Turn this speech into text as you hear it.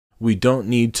we don't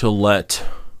need to let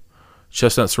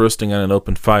chestnuts roasting on an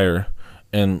open fire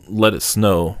and let it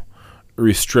snow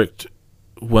restrict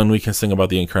when we can sing about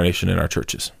the incarnation in our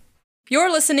churches.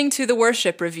 You're listening to The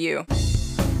Worship Review,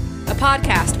 a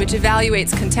podcast which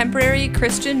evaluates contemporary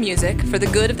Christian music for the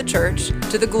good of the church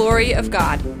to the glory of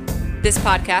God. This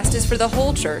podcast is for the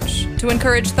whole church to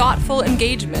encourage thoughtful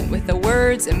engagement with the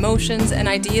words, emotions, and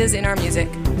ideas in our music.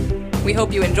 We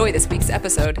hope you enjoy this week's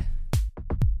episode.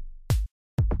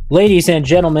 Ladies and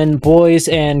gentlemen, boys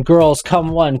and girls,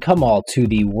 come one, come all to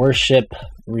the Worship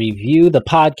Review, the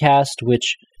podcast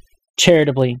which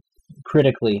charitably,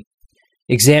 critically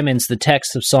examines the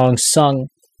text of songs sung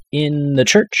in the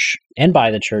church and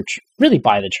by the church, really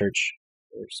by the church.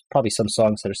 There's probably some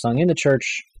songs that are sung in the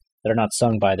church that are not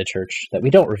sung by the church that we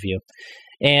don't review.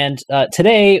 And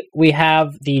today we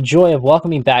have the joy of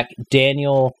welcoming back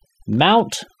Daniel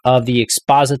Mount of the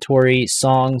Expository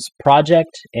Songs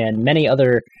Project and many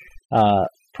other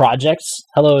projects.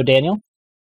 Hello, Daniel.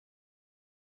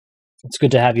 It's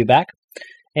good to have you back.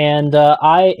 And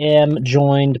I am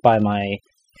joined by my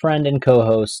friend and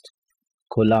co-host,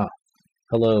 Colin.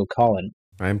 Hello, Colin.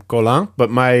 I'm Colin, but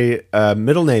my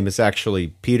middle name is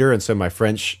actually Peter, and so my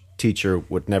French teacher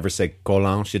would never say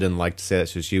Colin. She didn't like to say that,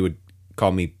 so she would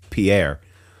call me Pierre.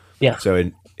 Yeah. So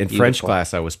in French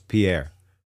class, I was Pierre.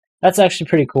 That's actually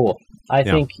pretty cool. I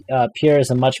think Pierre is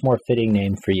a much more fitting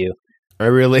name for you. I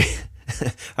really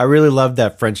loved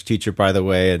that French teacher, by the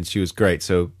way, and she was great.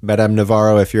 So, Madame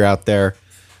Navarro, if you're out there,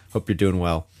 hope you're doing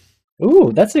well.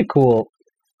 Ooh, that's a cool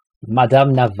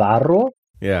Madame Navarro?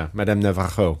 Yeah, Madame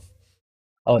Navarro.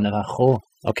 Oh, Navarro.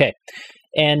 Okay.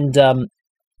 And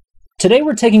today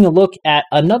we're taking a look at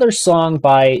another song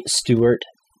by Stuart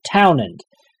Townend.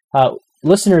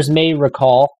 Listeners may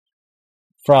recall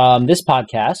from this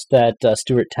podcast that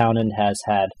Stuart Townend has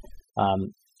had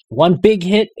one big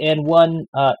hit and one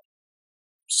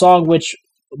song which,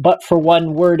 but for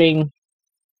one wording,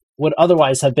 would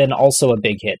otherwise have been also a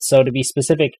big hit. So to be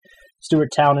specific, Stuart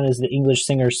Townend is the English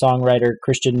singer-songwriter,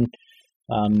 Christian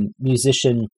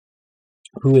musician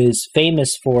who is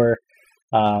famous for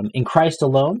In Christ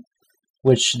Alone,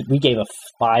 which we gave a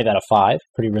 5 out of 5,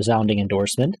 pretty resounding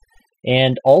endorsement,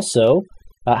 and also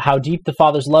How Deep the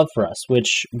Father's Love for Us,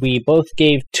 which we both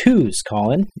gave 2s,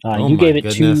 Colin. You gave it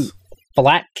 2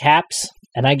 flat caps,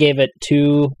 and I gave it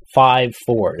 2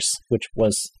 5.4s, which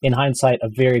was, in hindsight, a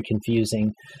very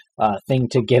confusing thing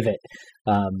to give it,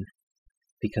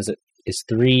 because it is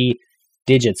 3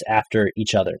 digits after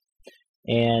each other.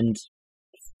 And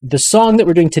the song that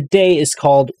we're doing today is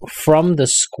called From the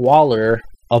Squalor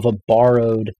of a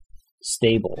Borrowed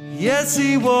Stable. Yes,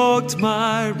 he walked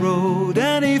my road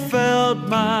and he felt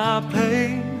my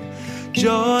pain,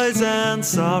 joys and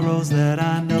sorrows that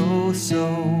I know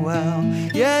so well.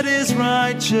 Yet his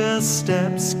righteous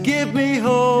steps give me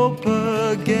hope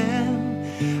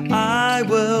again. I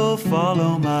will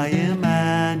follow my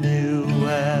Emmanuel.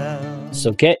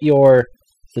 So get your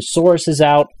thesauruses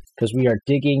out, because we are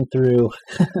digging through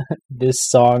this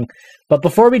song. But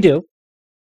before we do,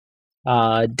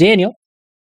 Daniel,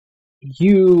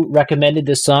 you recommended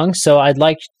this song, so I'd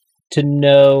like to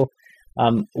know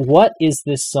what is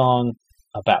this song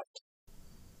about?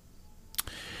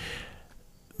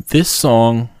 This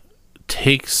song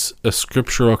takes a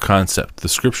scriptural concept, the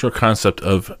scriptural concept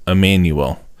of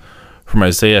Emmanuel, from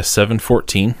Isaiah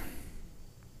 7:14,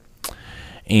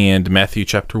 and Matthew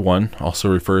chapter 1 also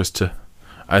refers to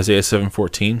Isaiah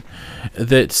 7:14,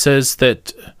 that says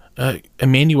that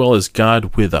Emmanuel is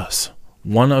God with us.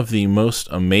 One of the most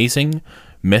amazing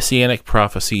messianic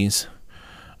prophecies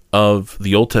of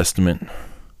the Old Testament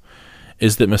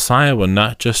is that Messiah will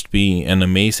not just be an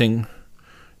amazing,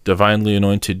 divinely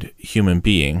anointed human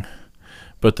being,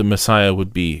 but the Messiah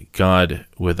would be God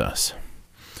with us.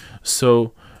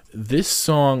 So this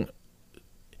song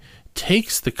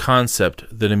takes the concept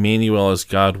that Emmanuel is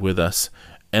God with us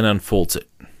and unfolds it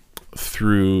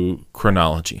through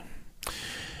chronology.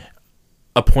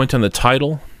 A point on the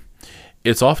title: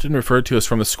 it's often referred to as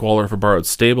From the Squalor of a Borrowed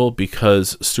Stable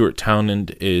because Stuart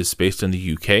Townend is based in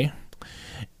the UK,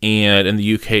 and in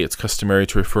the UK it's customary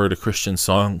to refer to Christian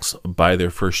songs by their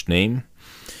first name.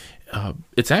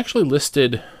 It's actually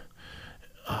listed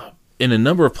in a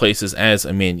number of places as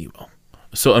Emmanuel.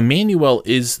 So Emmanuel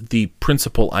is the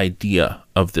principal idea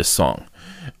of this song,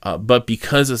 but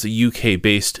because it's a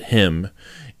UK-based hymn,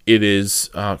 it is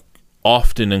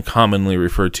often and commonly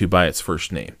referred to by its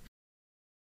first name.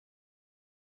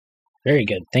 Very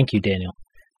good. Thank you, Daniel.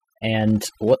 And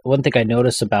one thing I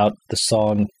notice about the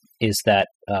song is that,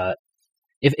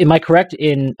 am I correct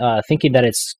in thinking that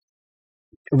it's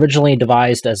originally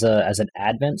devised as an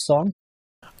Advent song?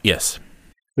 Yes.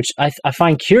 which I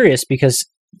find curious because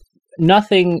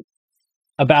nothing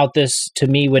about this to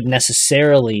me would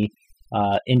necessarily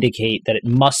indicate that it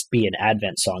must be an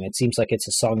Advent song. It seems like it's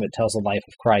a song that tells the life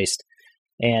of Christ.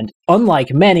 And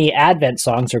unlike many Advent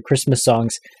songs or Christmas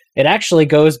songs, it actually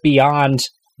goes beyond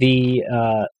the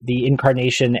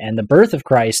incarnation and the birth of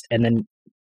Christ, and then,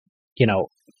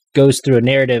 goes through a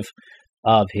narrative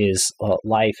of his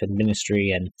life and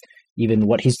ministry and even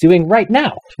what he's doing right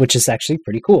now, which is actually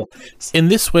pretty cool. In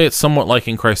this way, it's somewhat like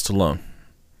In Christ Alone.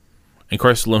 In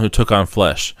Christ Alone, who took on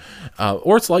flesh.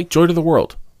 Or it's like Joy to the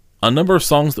World. A number of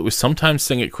songs that we sometimes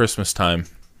sing at Christmas time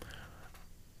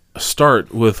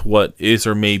start with what is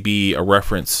or may be a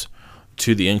reference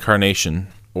to the incarnation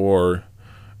or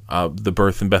the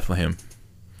birth in Bethlehem,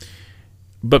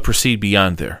 but proceed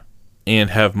beyond there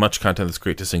and have much content that's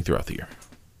great to sing throughout the year.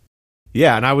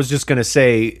 Yeah, and I was just going to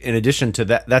say, in addition to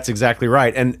that, that's exactly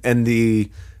right. And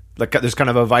there's kind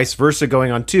of a vice versa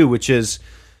going on too, which is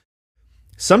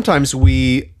sometimes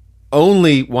we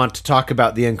only want to talk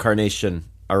about the incarnation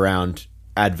around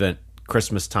Advent,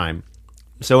 Christmas time.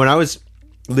 So when I was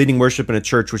leading worship in a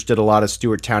church which did a lot of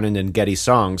Stuart, Townend, and Getty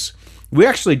songs, we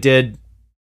actually did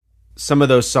some of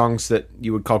those songs that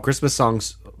you would call Christmas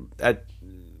songs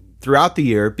throughout the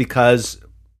year, because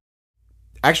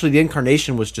actually the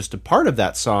incarnation was just a part of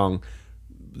that song.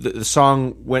 The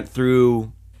song went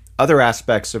through other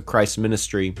aspects of Christ's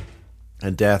ministry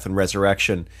and death and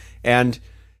resurrection. And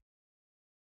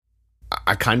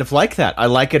I kind of like that. I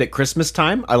like it at Christmas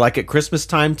time. I like at Christmas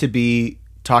time to be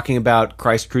talking about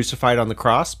Christ crucified on the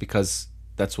cross, because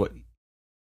that's what he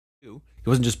do. He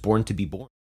wasn't just born to be born,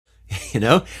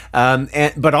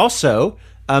 but also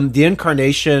the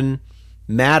incarnation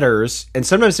matters. And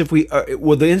sometimes if we let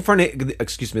me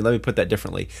put that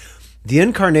differently. The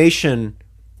incarnation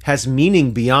has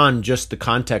meaning beyond just the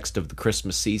context of the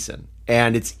Christmas season.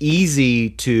 And it's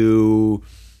easy to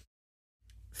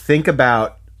think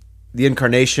about the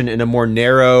incarnation in a more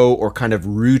narrow or kind of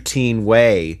routine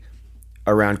way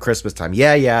around Christmas time.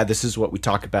 Yeah, this is what we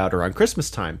talk about around Christmas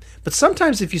time. But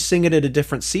sometimes if you sing it at a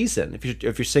different season, if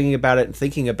you're singing about it and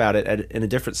thinking about it in a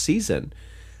different season,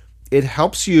 it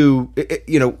helps you,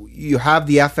 you have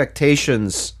the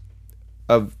affectations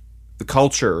of the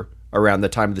culture around the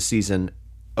time of the season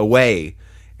away,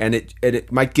 and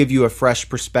it might give you a fresh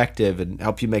perspective and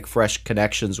help you make fresh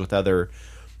connections with other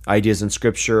ideas in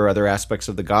Scripture or other aspects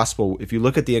of the gospel if you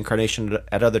look at the incarnation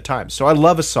at other times. So I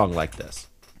love a song like this.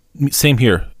 Same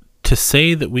here. To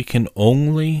say that we can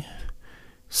only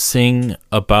sing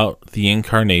about the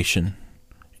incarnation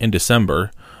in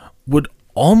December would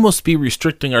almost be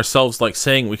restricting ourselves, like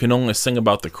saying we can only sing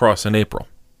about the cross in April.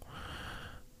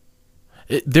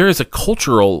 There is a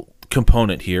cultural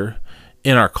component here.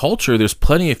 In our culture, there's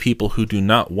plenty of people who do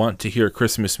not want to hear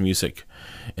Christmas music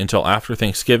until after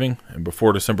Thanksgiving and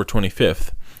before December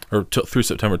 25th, or through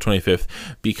September 25th,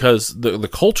 because the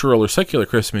cultural or secular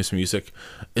Christmas music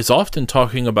is often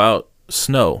talking about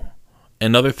snow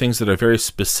and other things that are very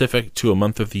specific to a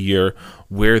month of the year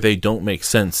where they don't make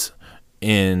sense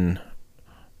in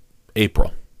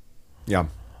April. Yeah.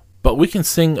 But we can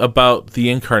sing about the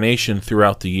incarnation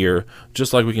throughout the year,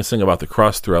 just like we can sing about the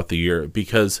cross throughout the year,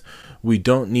 because we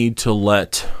don't need to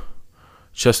let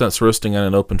chestnuts roasting on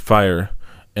an open fire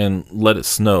and let it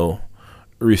snow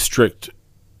restrict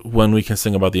when we can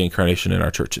sing about the incarnation in our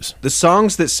churches. The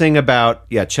songs that sing about,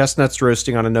 chestnuts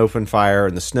roasting on an open fire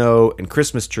and the snow and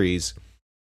Christmas trees,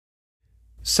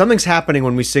 something's happening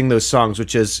when we sing those songs,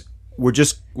 which is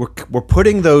we're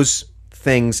putting those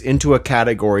things into a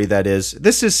category that is,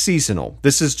 this is seasonal.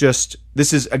 This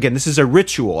is a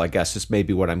ritual, I guess is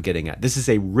maybe what I'm getting at. This is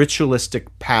a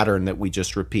ritualistic pattern that we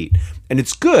just repeat. And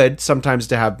it's good sometimes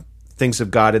to have things of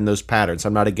God in those patterns.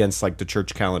 I'm not against like the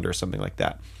church calendar or something like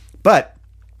that. But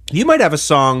you might have a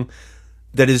song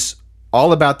that is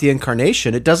all about the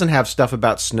incarnation. It doesn't have stuff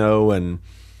about snow and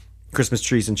Christmas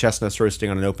trees and chestnuts roasting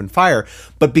on an open fire.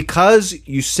 But because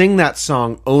you sing that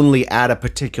song only at a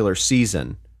particular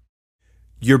season,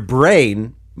 your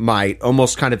brain might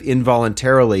almost kind of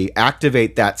involuntarily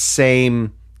activate that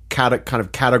same kind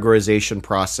of categorization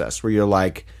process where you're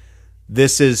like,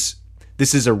 this is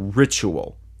a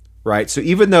ritual, right? So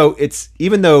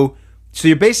so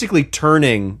you're basically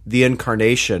turning the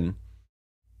incarnation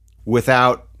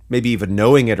without maybe even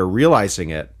knowing it or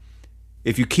realizing it.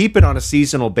 If you keep it on a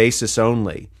seasonal basis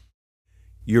only,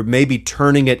 you're maybe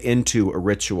turning it into a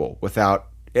ritual without,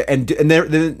 and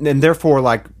therefore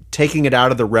like taking it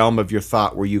out of the realm of your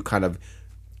thought where you kind of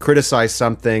criticize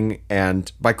something, and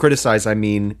by criticize I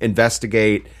mean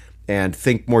investigate and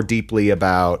think more deeply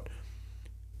about,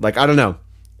 like, I don't know,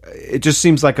 it just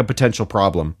seems like a potential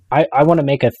problem. I want to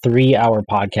make a 3-hour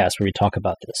podcast where we talk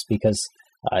about this because,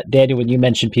 Daniel, when you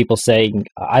mentioned people saying,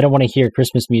 I don't want to hear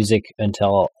Christmas music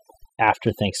until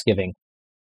after Thanksgiving,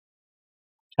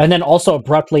 and then also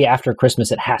abruptly after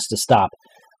Christmas, it has to stop.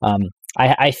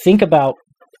 I think about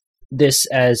this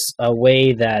as a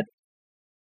way that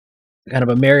kind of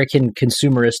American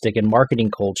consumeristic and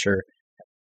marketing culture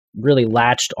really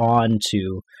latched on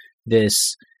to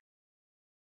this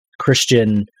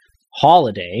Christian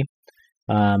holiday,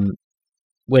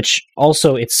 which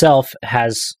also itself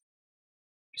has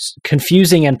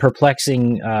confusing and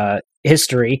perplexing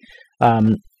history.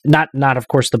 Not of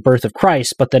course the birth of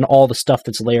Christ, but then all the stuff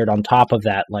that's layered on top of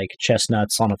that, like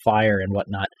chestnuts on a fire and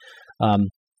whatnot,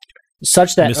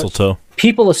 such that mistletoe.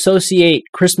 People associate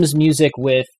Christmas music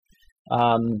with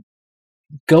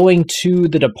going to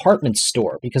the department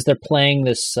store because they're playing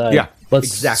this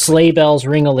sleigh bells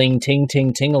ring-a-ling,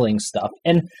 ting-ting, ting-a-ling stuff.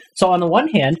 And so on the one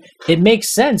hand, it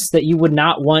makes sense that you would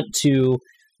not want to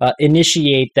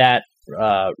initiate that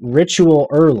ritual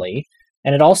early.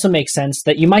 And it also makes sense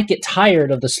that you might get tired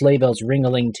of the sleigh bells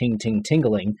ring-a-ling, ting-ting,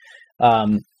 ting-a-ling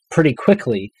pretty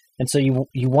quickly. And so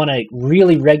you want to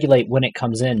really regulate when it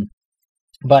comes in.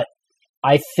 But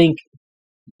I think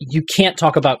you can't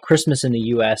talk about Christmas in the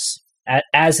U.S.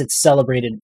 as it's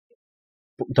celebrated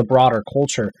the broader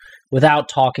culture without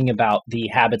talking about the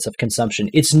habits of consumption.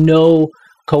 It's no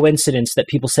coincidence that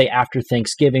people say after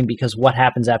Thanksgiving, because what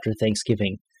happens after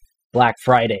Thanksgiving? Black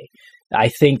Friday. I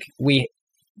think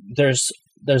there's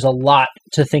a lot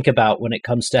to think about when it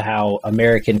comes to how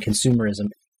American consumerism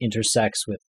intersects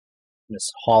with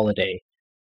this holiday.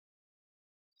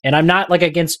 And I'm not like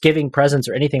against giving presents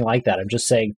or anything like that. I'm just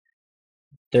saying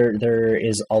there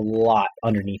is a lot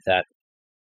underneath that.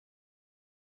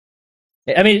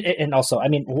 I mean, and also,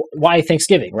 why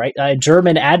Thanksgiving, right?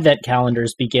 German Advent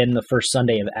calendars begin the first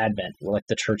Sunday of Advent, like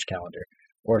the church calendar,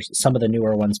 or some of the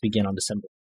newer ones begin on December.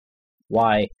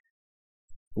 Why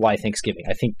Thanksgiving?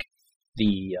 I think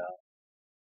the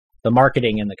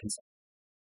marketing and the consumption.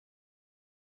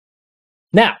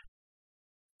 Now,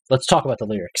 let's talk about the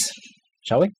lyrics,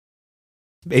 shall we?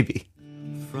 Maybe.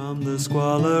 From the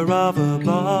squalor of a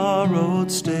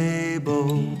borrowed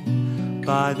stable,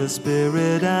 by the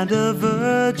spirit and a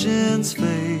virgin's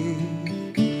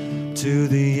faith, to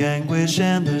the anguish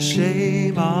and the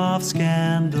shame of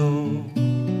scandal,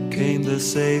 came the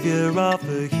Savior of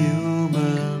the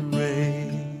human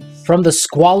race. From the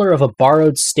squalor of a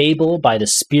borrowed stable, by the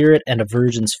spirit and a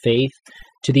virgin's faith,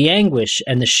 to the anguish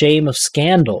and the shame of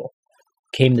scandal,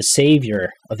 came the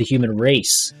Savior of the human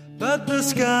race. But the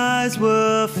skies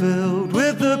were filled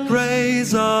with the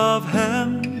praise of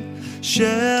Him.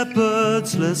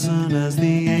 Shepherds listen as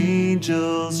the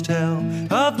angels tell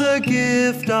of the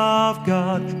gift of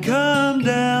God come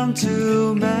down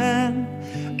to man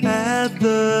at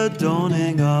the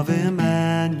dawning of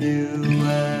Emmanuel.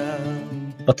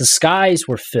 But the skies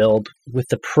were filled with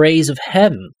the praise of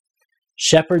Him.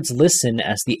 Shepherds listen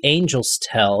as the angels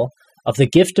tell of the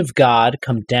gift of God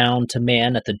come down to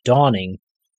man at the dawning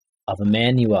of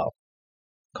Emmanuel.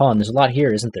 Colin, there's a lot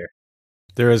here, isn't there?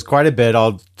 There is quite a bit.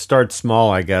 I'll start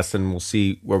small, I guess, and we'll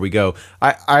see where we go.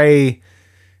 I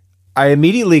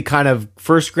immediately kind of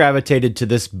first gravitated to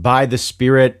this by the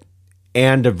Spirit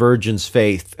and a virgin's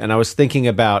faith. And I was thinking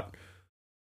about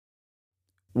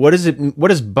what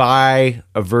does by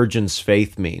a virgin's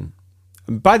faith mean?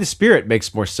 By the Spirit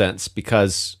makes more sense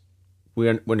because we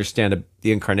understand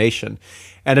the incarnation.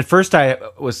 And at first I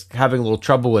was having a little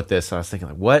trouble with this. I was thinking,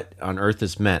 like, what on earth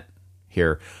is meant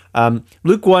here?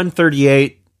 Luke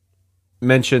 1:38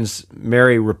 mentions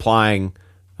Mary replying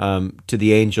to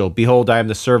the angel, "Behold, I am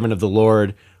the servant of the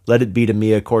Lord. Let it be to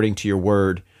me according to your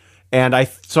word." And I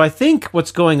think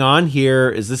what's going on here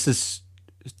is this is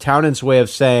Townend's way of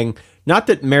saying, not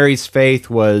that Mary's faith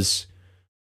was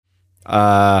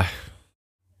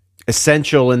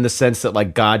essential in the sense that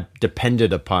like God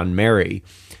depended upon Mary,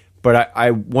 but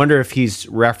I wonder if he's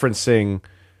referencing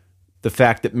the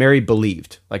fact that Mary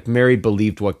believed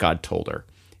what God told her,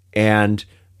 and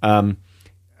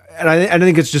I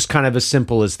think it's just kind of as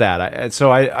simple as that.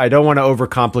 So I don't want to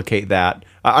overcomplicate that.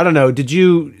 I don't know.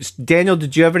 Daniel?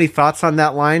 Did you have any thoughts on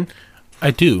that line?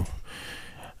 I do.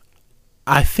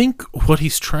 I think what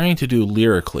he's trying to do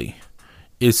lyrically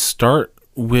is start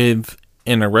with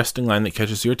an arresting line that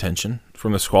catches your attention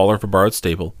from the squalor of a borrowed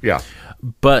stable. Yeah.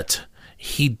 But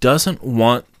he doesn't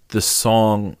want the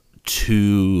song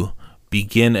to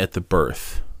begin at the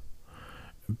birth,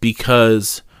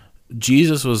 because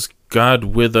Jesus was God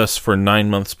with us for 9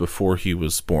 months before he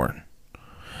was born.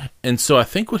 And so I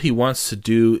think what he wants to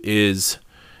do is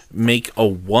make a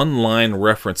one-line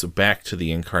reference back to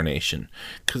the incarnation.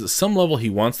 Because at some level, he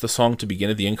wants the song to begin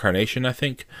at the incarnation, I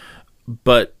think,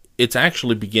 but it's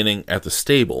actually beginning at the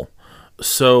stable.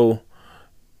 So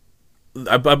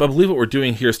I believe what we're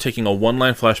doing here is taking a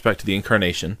one-line flashback to the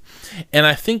incarnation, and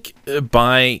I think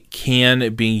by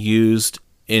can being used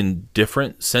in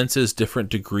different senses, different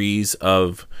degrees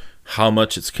of how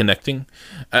much it's connecting,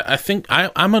 I think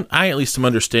I at least am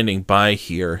understanding by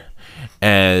here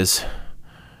as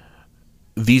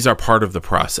these are part of the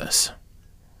process.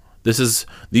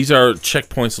 These are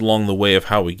checkpoints along the way of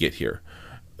how we get here.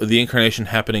 The incarnation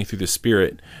happening through the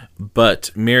Spirit,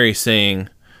 but Mary saying,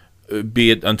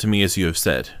 "Be it unto me as you have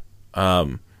said."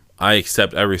 I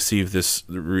accept, I receive this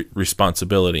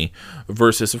responsibility.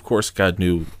 Versus, of course, God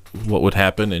knew what would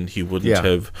happen, and he wouldn't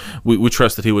have. We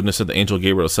trust that he wouldn't have said the angel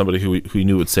Gabriel to somebody who he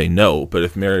knew would say no. But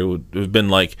if Mary would have been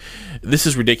like, "This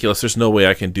is ridiculous. There's no way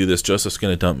I can do this. Joseph's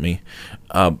going to dump me,"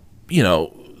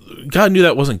 God knew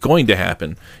that wasn't going to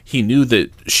happen. He knew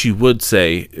that she would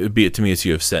say, "Be it to me as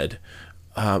you have said,"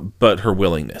 but her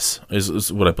willingness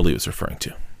is what I believe it's referring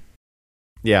to.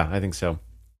 Yeah, I think so.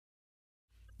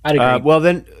 I'd agree. Well,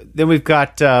 then we've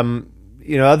got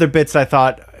other bits I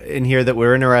thought in here that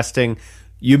were interesting.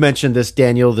 You mentioned this,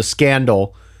 Daniel, the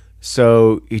scandal.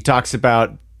 So he talks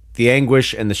about the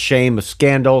anguish and the shame of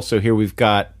scandal. So here we've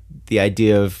got the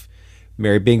idea of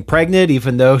Mary being pregnant,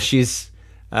 even though she's,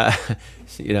 Joseph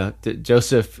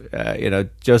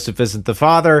isn't the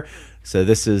father. So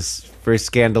this is very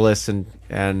scandalous,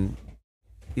 and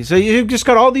so you've just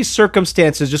got all these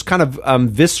circumstances, just kind of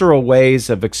visceral ways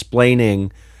of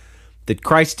explaining that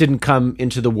Christ didn't come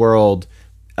into the world,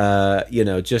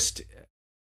 just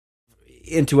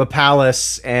into a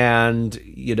palace and,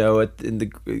 in the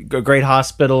great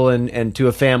hospital and to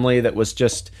a family that was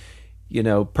just,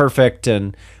 perfect.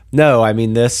 And no, I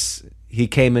mean, he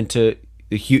came into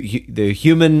the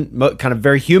human, kind of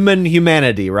very human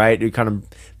humanity, right? Kind of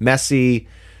messy,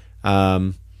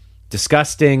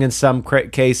 disgusting in some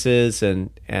cases,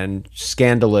 and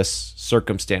scandalous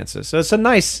circumstances. So it's a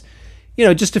nice,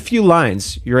 just a few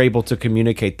lines, you're able to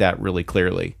communicate that really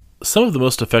clearly. Some of the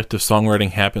most effective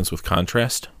songwriting happens with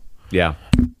contrast. Yeah.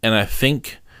 And I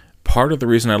think part of the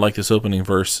reason I like this opening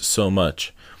verse so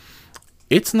much,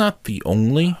 it's not the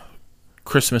only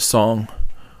Christmas song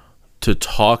to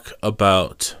talk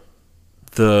about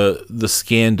the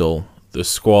scandal, the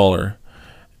squalor.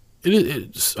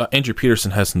 Andrew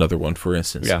Peterson has another one, for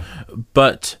instance. Yeah.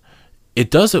 But it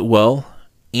does it well,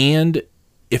 and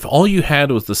if all you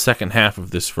had was the second half of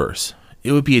this verse,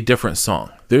 it would be a different song.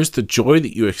 There's the joy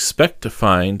that you expect to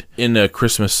find in a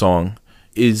Christmas song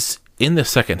is in the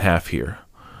second half here,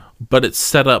 but it's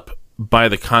set up by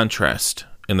the contrast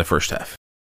in the first half.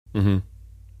 Mm-hmm.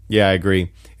 Yeah, I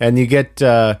agree. And you get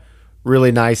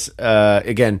really nice,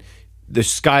 again, the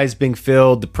skies being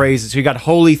filled, the praises. So you got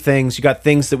holy things. You got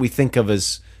things that we think of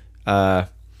as the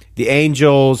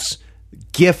angels,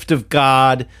 gift of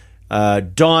God,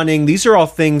 dawning. These are all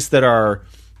things that are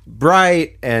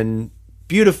bright and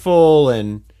beautiful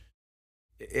and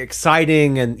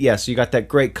exciting. And yes, you got that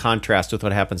great contrast with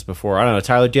what happens before. I don't know,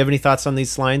 Tyler, do you have any thoughts on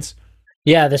these lines?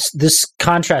 Yeah, this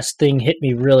contrast thing hit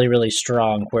me really, really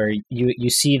strong, where you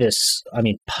see this,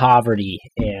 poverty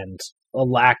and a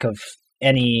lack of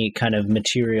any kind of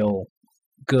material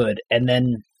good, and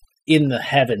then in the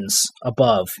heavens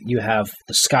above you have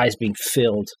the skies being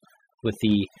filled with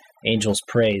the angels'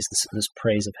 praise, this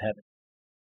praise of heaven.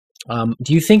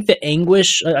 Do you think the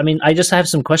anguish, I just have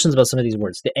some questions about some of these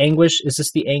words. The anguish, is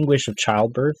this the anguish of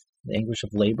childbirth, the anguish of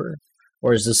labor,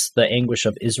 or is this the anguish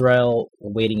of Israel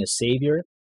awaiting a savior?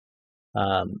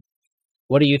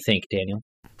 What do you think, Daniel?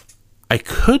 I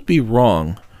could be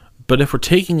wrong, but if we're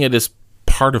taking it as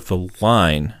part of the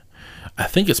line, I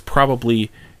think it's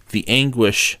probably the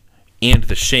anguish and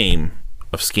the shame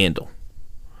of scandal.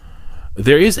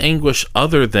 There is anguish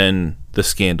other than the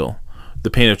scandal,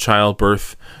 the pain of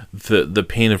childbirth, the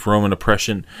pain of Roman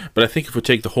oppression. But I think if we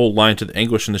take the whole line to the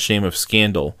anguish and the shame of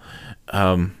scandal,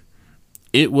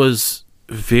 it was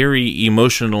very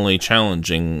emotionally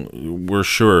challenging, we're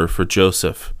sure, for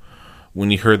Joseph when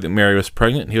he heard that Mary was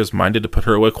pregnant, and he was minded to put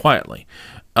her away quietly.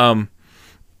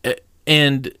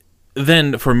 And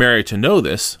then for Mary to know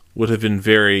this would have been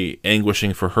very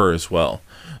anguishing for her as well.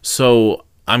 So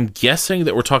I'm guessing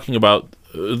that we're talking about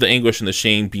the anguish and the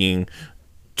shame being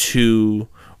two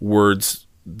words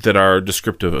that are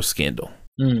descriptive of scandal.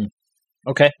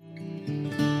 Okay.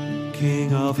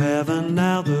 King of heaven,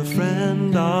 now the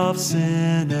friend of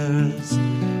sinners,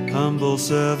 humble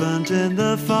servant in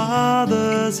the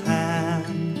Father's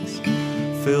hands,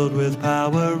 filled with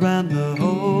power and the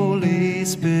Holy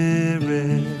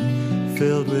Spirit,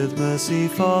 filled with mercy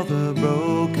for the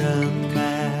broken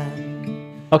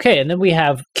man. Okay, and then we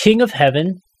have King of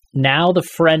Heaven, now the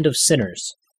friend of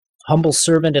sinners, humble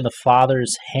servant in the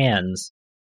Father's hands,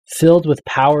 filled with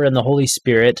power in the Holy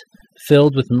Spirit,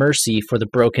 filled with mercy for the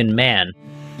broken man.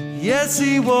 Yes,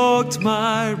 he walked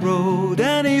my road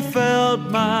and he felt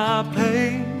my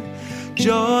pain,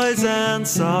 joys and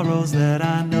sorrows that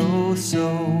I know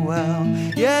so well.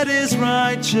 Yet his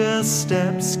righteous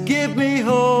steps give me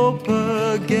hope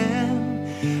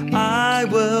again. I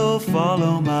will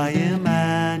follow my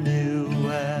Emmanuel.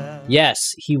 Yes,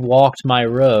 he walked my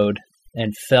road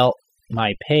and felt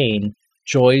my pain,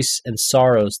 joys and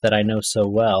sorrows that I know so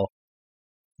well.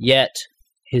 Yet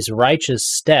his righteous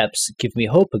steps give me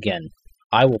hope again.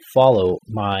 I will follow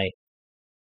my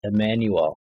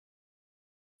Emmanuel.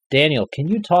 Daniel, can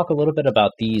you talk a little bit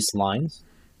about these lines?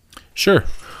 Sure.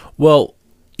 Well,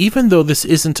 even though this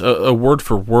isn't a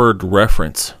word-for-word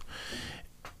reference,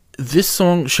 this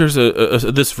song shares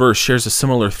this verse shares a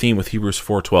similar theme with Hebrews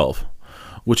 4:12,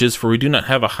 which is, "For we do not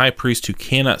have a high priest who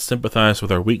cannot sympathize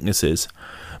with our weaknesses,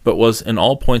 but was in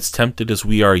all points tempted as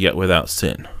we are, yet without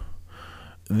sin."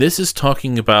 This is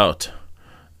talking about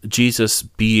Jesus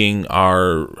being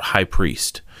our high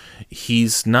priest.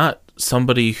 He's not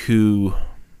somebody who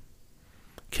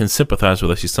can sympathize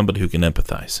with us. He's somebody who can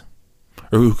empathize,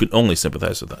 or who can only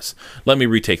sympathize with us. Let me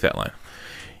retake that line.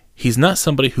 He's not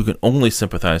somebody who can only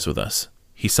sympathize with us.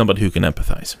 He's somebody who can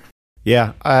empathize.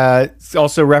 Yeah. It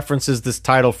also references this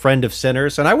title, Friend of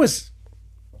Sinners. And I was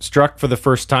struck for the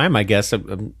first time, I guess.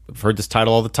 I've heard this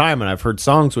title all the time, and I've heard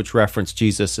songs which reference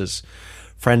Jesus as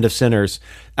Friend of Sinners.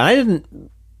 And I didn't,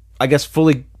 I guess,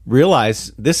 fully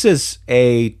realize this is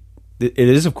it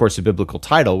is, of course, a biblical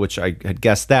title, which I had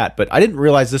guessed that, but I didn't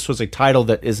realize this was a title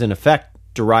that is, in effect,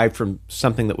 derived from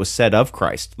something that was said of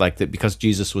Christ, like that because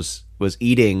Jesus was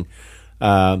eating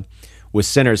with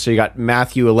sinners. So you got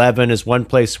Matthew 11 is one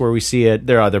place where we see it.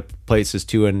 There are other places,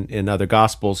 too, in other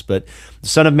Gospels, but the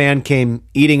Son of Man came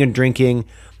eating and drinking,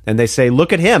 and they say,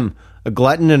 "Look at him, a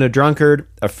glutton and a drunkard,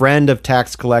 a friend of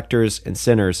tax collectors and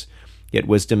sinners, yet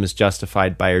wisdom is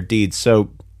justified by her deeds." So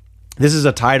this is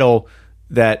a title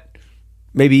that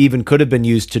maybe even could have been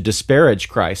used to disparage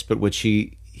Christ, but which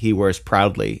he wears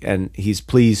proudly, and he's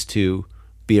pleased to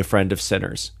be a friend of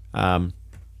sinners.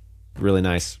 Really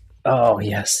nice. Oh,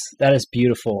 yes, that is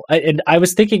beautiful. I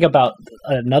was thinking about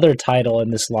another title in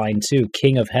this line, too,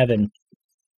 King of Heaven,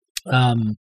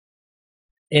 and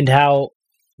how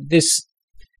this,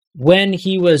 when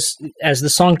he was, as the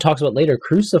song talks about later,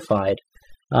 crucified,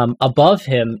 above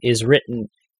him is written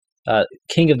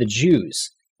King of the Jews,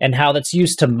 and how that's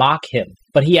used to mock him.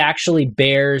 But he actually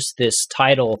bears this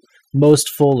title most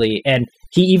fully, and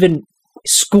he even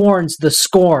scorns the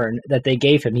scorn that they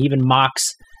gave him. He even mocks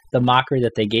the mockery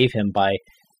that they gave him by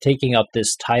taking up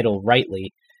this title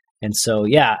rightly. And so,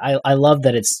 yeah, I love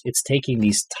that it's taking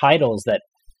these titles that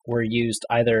were used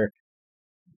either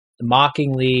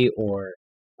mockingly or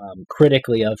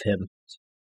critically of him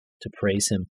to praise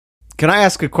him. Can I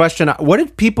ask a question? What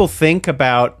did people think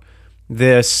about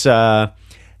this?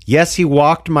 Yes, he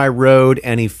walked my road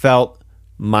and he felt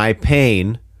my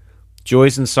pain,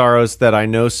 joys and sorrows that I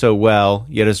know so well,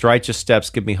 yet his righteous steps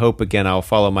give me hope again. I'll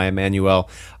follow my Emmanuel.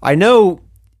 I know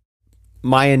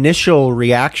my initial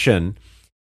reaction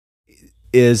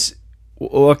is,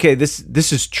 okay, this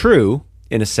is true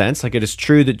in a sense. Like, it is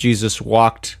true that Jesus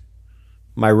walked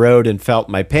my road and felt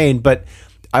my pain, but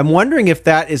I'm wondering if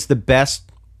that is the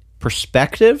best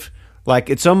perspective.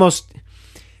 Like, it's almost,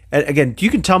 again, you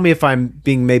can tell me if I'm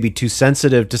being maybe too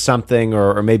sensitive to something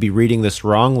or maybe reading this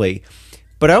wrongly,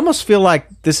 but I almost feel like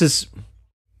this is,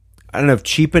 I don't know if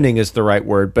cheapening is the right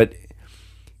word, but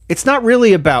it's not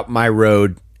really about my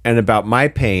road and about my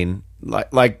pain.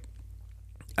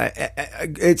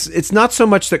 It's not so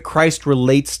much that Christ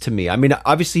relates to me. I mean,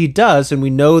 obviously he does, and we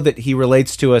know that he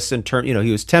relates to us in terms,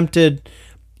 he was tempted,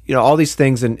 all these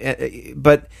things,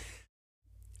 but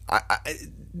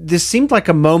this seemed like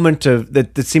a moment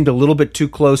that seemed a little bit too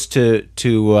close to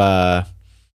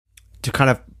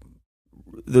kind of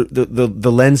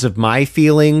the lens of my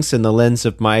feelings and the lens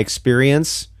of my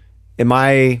experience. Am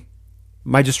I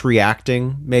just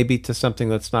reacting maybe to something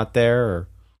that's not there? Or?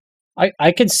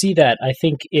 I can see that. I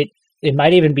think it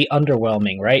might even be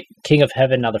underwhelming, right? King of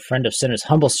Heaven, now the friend of sinners,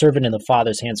 humble servant in the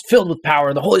Father's hands, filled with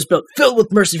power, the Holy Spirit, filled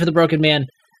with mercy for the broken man.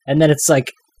 And then it's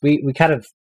like we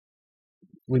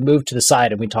move to the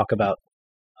side and we talk about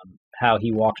how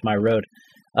he walked my road.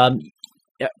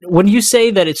 When you say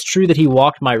that it's true that he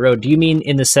walked my road, do you mean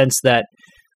in the sense that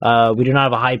we do not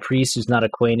have a high priest who's not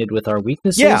acquainted with our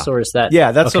weaknesses? Yeah. Or is that...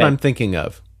 Yeah, that's okay. what I'm thinking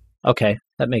of. Okay,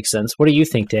 That makes sense. What do you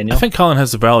think, Daniel? I think Colin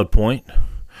has a valid point.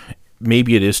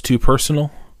 Maybe it is too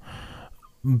personal.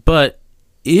 But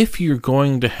if you're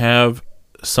going to have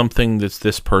something that's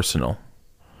this personal,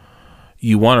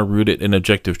 you want to root it in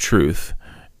objective truth.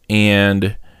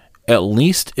 And at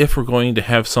least if we're going to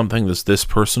have something that's this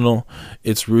personal,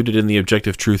 it's rooted in the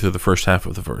objective truth of the first half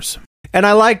of the verse. And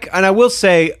I will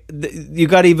say, you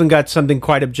got something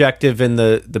quite objective in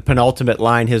the penultimate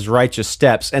line, his righteous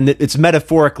steps, and it's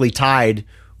metaphorically tied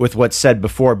with what's said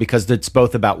before because it's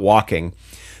both about walking.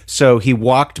 So he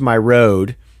walked my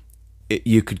road.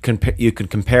 You could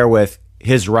compare with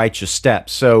his righteous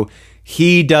steps. So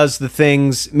he does the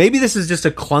things. Maybe this is just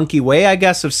a clunky way, I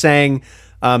guess, of saying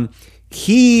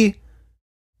he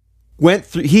went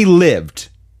through. He lived.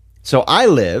 So I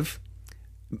live.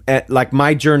 Like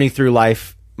my journey through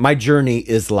life, my journey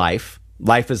is life.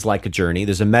 Life is like a journey.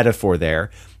 There's a metaphor there.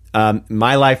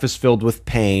 My life is filled with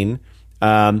pain.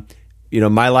 My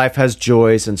life has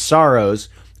joys and sorrows.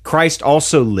 Christ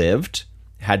also lived,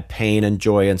 had pain and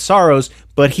joy and sorrows,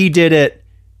 but he did it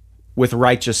with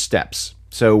righteous steps.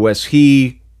 So as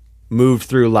he moved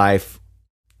through life,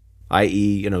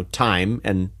 i.e., time,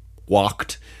 and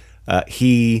walked,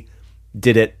 he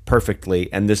did it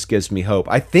perfectly, and this gives me hope.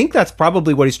 I think that's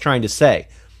probably what he's trying to say.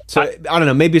 So I don't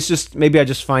know. Maybe I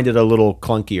just find it a little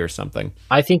clunky or something.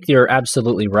 I think you're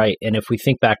absolutely right. And if we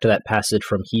think back to that passage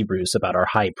from Hebrews about our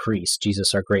high priest,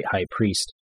 Jesus, our great high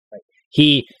priest, right?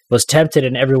 He was tempted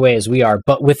in every way as we are,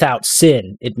 but without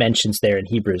sin. It mentions there in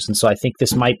Hebrews, and so I think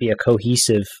this might be a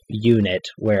cohesive unit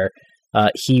where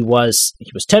he was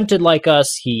tempted like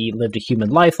us. He lived a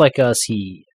human life like us.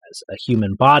 He has a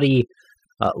human body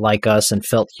like us and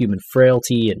felt human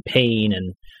frailty and pain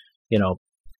and,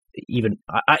 even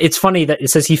it's funny that it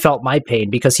says he felt my pain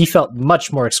because he felt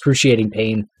much more excruciating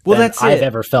pain than I've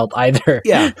ever felt either.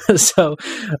 Yeah. So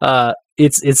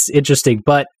it's interesting,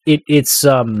 but it's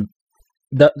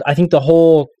I think the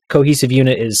whole cohesive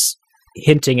unit is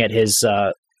hinting at his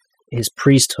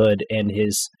priesthood and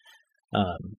his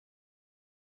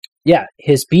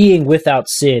being without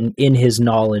sin in his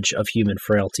knowledge of human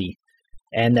frailty.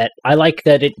 And that I like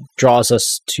that it draws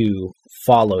us to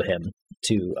follow him,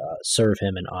 to serve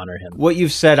him and honor him. What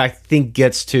you've said, I think,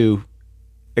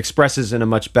 expresses in a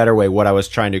much better way what I was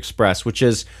trying to express, which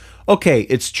is, okay,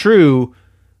 it's true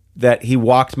that he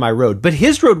walked my road, but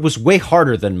his road was way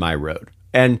harder than my road.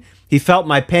 And he felt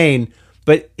my pain,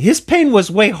 but his pain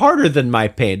was way harder than my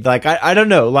pain. Like, I don't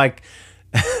know, like...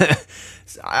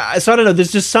 So I don't know,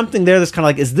 there's just something there that's kind of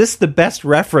like, is this the best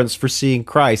reference for seeing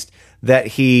Christ that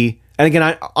he... And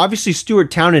again, obviously Stuart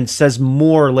Townend says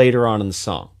more later on in the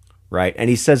song, right?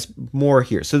 And he says more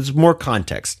here. So there's more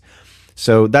context.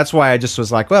 So that's why I just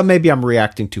was like, well, maybe I'm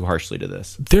reacting too harshly to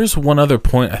this. There's one other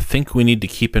point I think we need to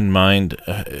keep in mind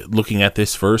looking at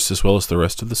this verse as well as the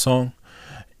rest of the song,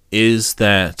 is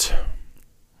that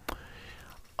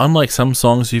unlike some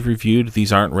songs we've reviewed,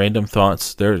 these aren't random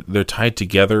thoughts. They're tied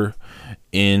together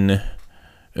in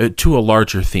to a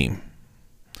larger theme.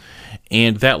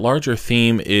 And that larger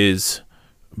theme is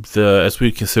as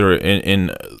we consider it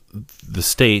in the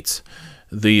States,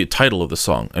 the title of the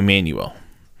song, Emmanuel.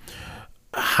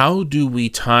 How do we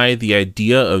tie the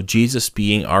idea of Jesus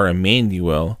being our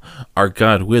Emmanuel, our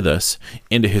God with us,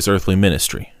 into his earthly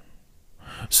ministry?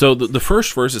 So the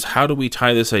first verse is, how do we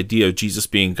tie this idea of Jesus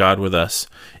being God with us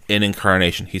in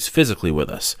incarnation? He's physically with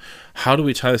us. How do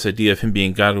we tie this idea of him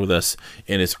being God with us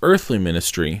in his earthly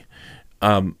ministry?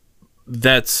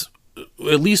 That's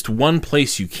at least one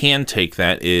place you can take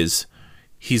that is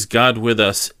he's God with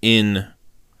us in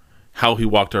how he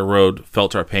walked our road,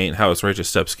 felt our pain, how his righteous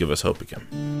steps give us hope again.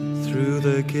 Through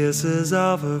the kisses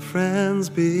of a friend's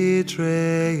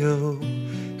betrayal,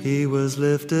 he was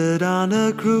lifted on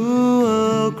a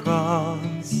cruel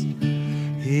cross.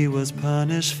 He was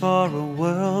punished for a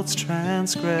world's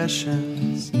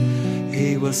transgressions.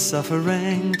 He was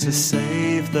suffering to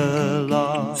save the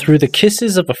lost. Through the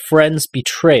kisses of a friend's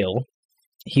betrayal,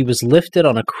 he was lifted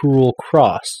on a cruel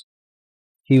cross.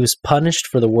 He was punished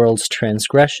for the world's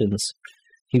transgressions.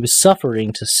 He was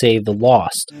suffering to save the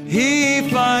lost. He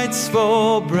fights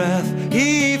for breath.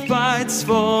 He fights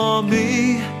for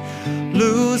me,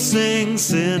 loosing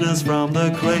sinners from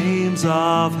the claims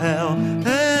of hell.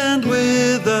 And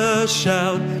with a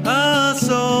shout, our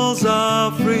souls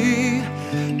are free.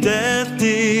 Death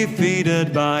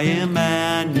defeated by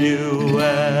Emmanuel.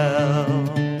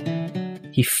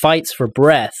 He fights for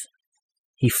breath.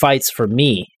 He fights for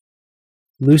me,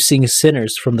 loosing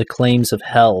sinners from the claims of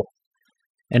hell.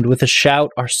 And with a shout,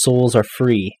 our souls are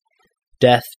free.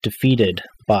 Death defeated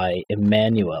by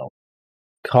Emmanuel.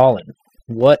 Colin,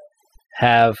 what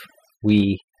have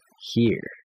we here?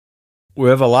 We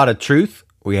have a lot of truth.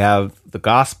 We have the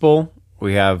gospel.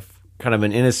 We have kind of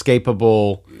an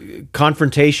inescapable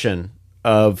confrontation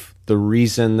of the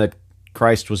reason that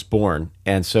Christ was born.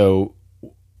 And so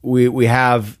we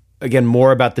have, again,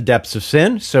 more about the depths of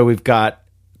sin. So we've got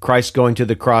Christ going to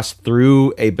the cross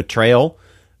through a betrayal.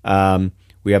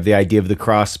 We have the idea of the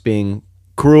cross being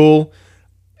cruel.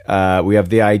 We have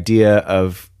the idea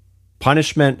of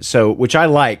punishment, so which I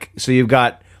like. So you've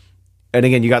got, and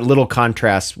again, you got little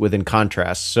contrasts within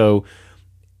contrasts. So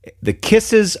the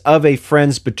kisses of a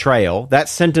friend's betrayal, that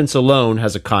sentence alone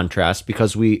has a contrast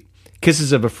because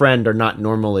kisses of a friend are not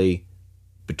normally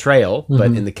betrayal, but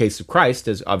in the case of Christ,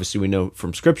 as obviously we know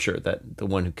from Scripture, that the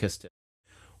one who kissed him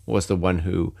was the one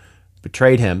who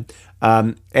betrayed him.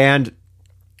 And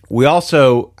we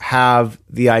also have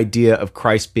the idea of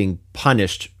Christ being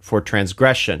punished for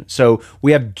transgression. So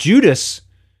we have Judas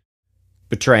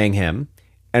betraying him,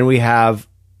 and we have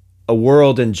a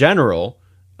world in general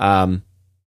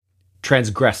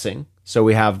transgressing. So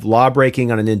we have law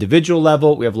breaking on an individual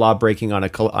level. We have law breaking on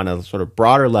a sort of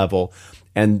broader level,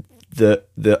 and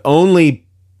the only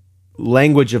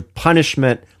language of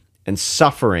punishment and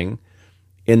suffering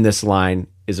in this line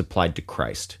is applied to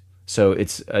Christ. So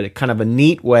it's a kind of a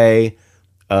neat way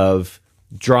of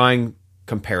drawing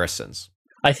comparisons.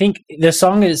 I think the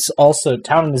song is also,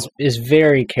 Townend is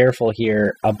very careful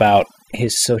here about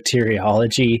his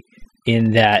soteriology,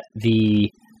 in that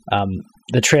the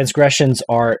transgressions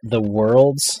are the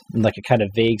world's, in like a kind of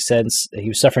vague sense. He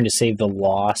was suffering to save the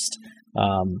lost.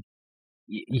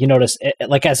 You notice,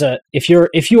 like, if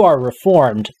you are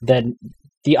reformed, then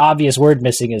the obvious word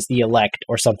missing is the elect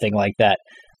or something like that.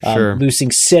 Sure.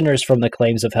 Loosing sinners from the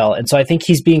claims of hell. And so I think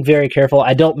he's being very careful.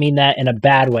 I don't mean that in a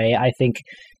bad way. I think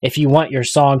if you want your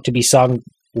song to be sung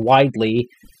widely,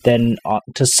 then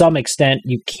to some extent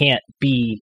you can't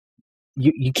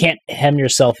hem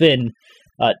yourself in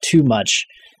too much.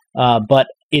 But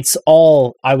it's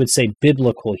all, I would say,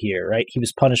 biblical here, right? He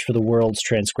was punished for the world's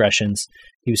transgressions.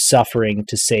 He was suffering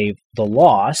to save the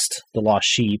lost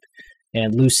sheep,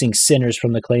 and loosing sinners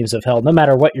from the claims of hell. No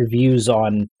matter what your views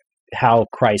on how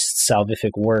Christ's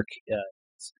salvific work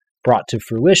is brought to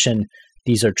fruition,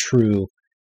 these are true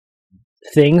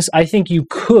things. I think you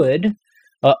could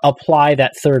apply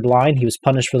that third line, he was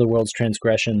punished for the world's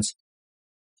transgressions,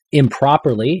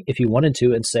 improperly, if you wanted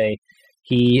to, and say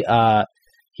he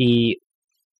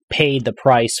paid the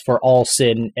price for all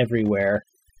sin everywhere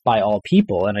by all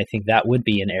people, and I think that would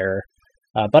be an error.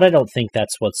 But I don't think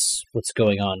that's what's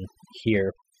going on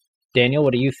here. Daniel,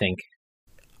 what do you think?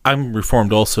 I'm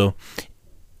Reformed also.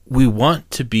 We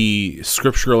want to be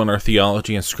scriptural in our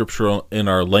theology and scriptural in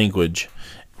our language,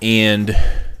 and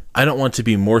I don't want to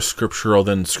be more scriptural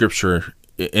than Scripture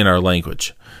in our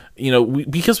language.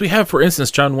 Because we have, for instance,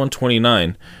 John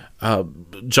 1:29.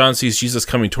 John sees Jesus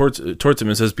coming towards him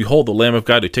and says, "Behold, the Lamb of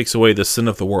God who takes away the sin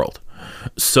of the world."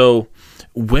 So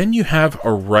when you have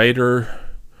a writer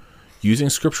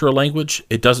using scriptural language,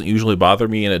 it doesn't usually bother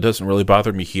me, and it doesn't really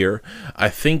bother me here. I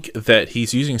think that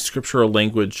he's using scriptural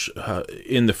language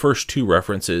in the first two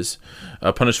references,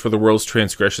 punished for the world's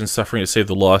transgressions, suffering to save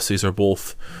the lost. These are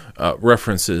both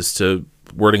references to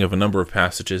wording of a number of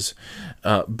passages.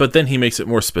 But then he makes it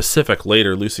more specific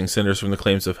later, loosing sinners from the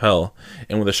claims of hell,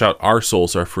 and with a shout, "Our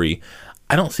souls are free."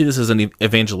 I don't see this as an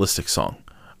evangelistic song.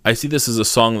 I see this as a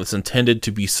song that's intended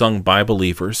to be sung by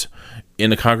believers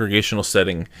in a congregational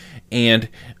setting. And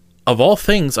of all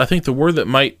things, I think the word that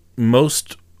might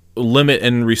most limit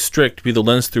and restrict, be the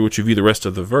lens through which you view the rest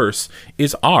of the verse,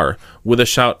 is "our," with a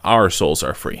shout, "Our souls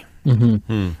are free."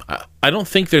 Mm-hmm. I don't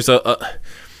think there's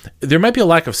there might be a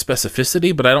lack of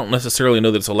specificity, but I don't necessarily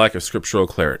know that it's a lack of scriptural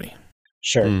clarity.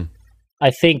 Sure. I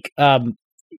think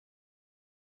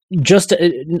just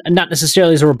not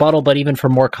necessarily as a rebuttal, but even for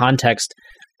more context,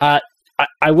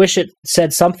 I wish it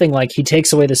said something like he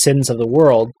takes away the sins of the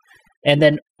world, and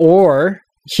then, or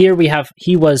here we have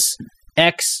he was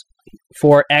X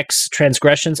for X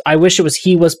transgressions. I wish it was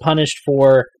he was punished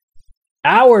for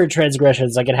our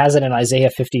transgressions, like it has it in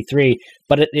Isaiah 53,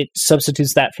 but it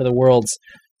substitutes that for the world's.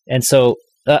 And so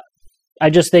I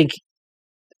just think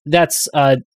that's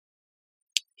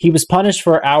he was punished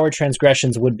for our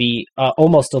transgressions would be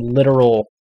almost a literal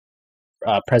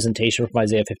presentation from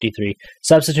Isaiah 53.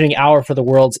 Substituting "our" for the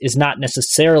world's is not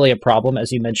necessarily a problem,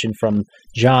 as you mentioned from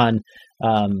John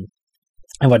and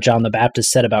what John the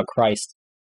Baptist said about Christ.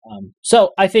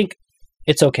 So I think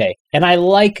it's okay, and I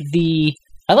like the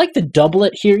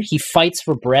doublet here. He fights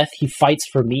for breath. He fights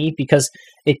for me, because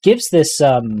it gives this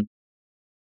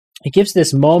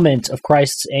moment of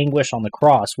Christ's anguish on the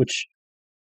cross, which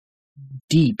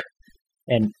deep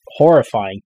and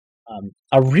horrifying.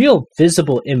 a real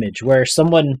visible image where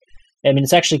someone, I mean,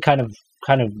 it's actually kind of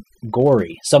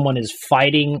gory. Someone is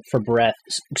fighting for breath,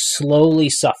 slowly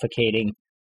suffocating,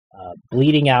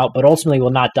 bleeding out, but ultimately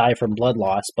will not die from blood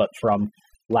loss, but from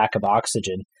lack of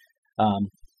oxygen.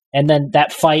 And then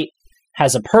that fight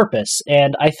has a purpose.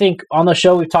 And I think on the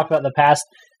show we've talked about in the past,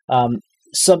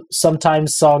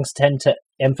 sometimes songs tend to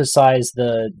emphasize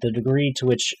the degree to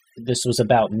which this was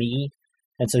about me.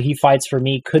 And so He Fights for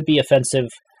Me could be offensive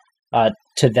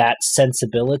to that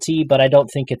sensibility, but I don't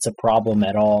think it's a problem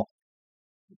at all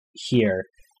here.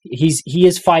 He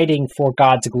is fighting for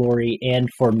God's glory and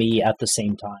for me at the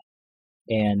same time.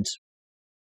 And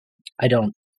I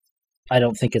don't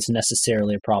think it's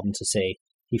necessarily a problem to say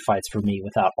He fights for me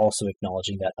without also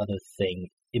acknowledging that other thing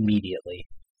immediately.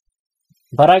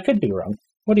 But I could be wrong.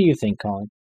 What do you think, Colin?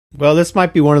 Well, this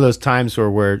might be one of those times where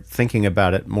we're thinking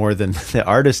about it more than the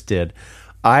artist did.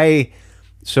 I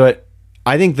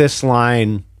think this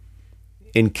line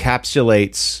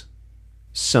encapsulates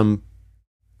some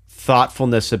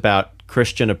thoughtfulness about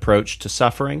Christian approach to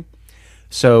suffering.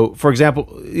 So, for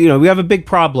example, we have a big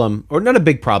problem, or not a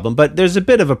big problem, but there's a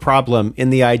bit of a problem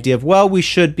in the idea of, well, we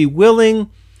should be willing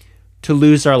to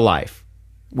lose our life.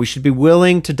 We should be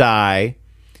willing to die.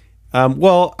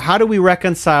 Well, how do we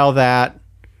reconcile that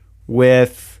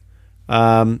with,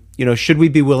 should we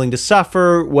be willing to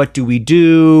suffer? What do we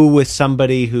do with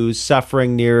somebody who's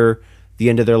suffering near the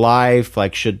end of their life?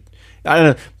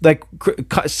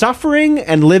 Suffering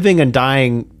and living and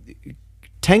dying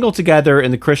tangle together in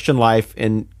the Christian life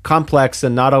in complex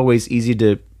and not always easy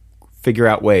to figure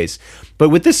out ways. But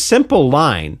with this simple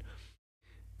line,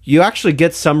 you actually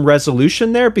get some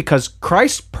resolution there because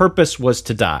Christ's purpose was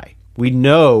to die. We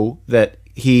know that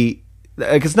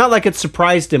it's not like it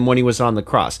surprised him when he was on the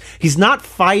cross. He's not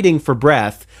fighting for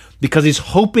breath because he's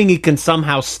hoping he can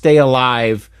somehow stay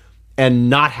alive and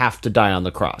not have to die on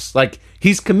the cross. Like,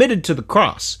 he's committed to the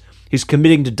cross. He's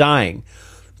committing to dying.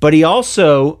 But he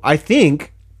also, I think,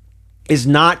 is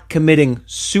not committing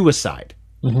suicide.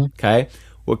 Mm-hmm. Okay?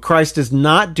 What Christ is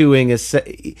not doing is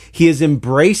he is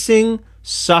embracing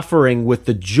suffering with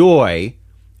the joy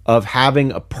of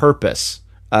having a purpose,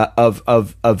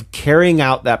 of carrying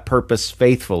out that purpose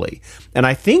faithfully. And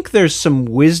I think there's some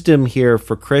wisdom here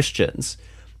for Christians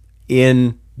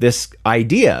in this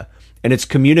idea, and it's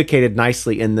communicated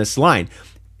nicely in this line.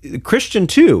 Christian,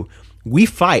 too, we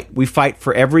fight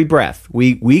for every breath.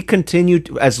 We continue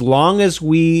to, as long as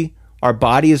our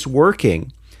body is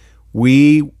working,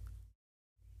 we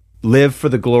live for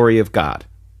the glory of God,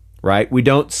 right? We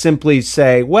don't simply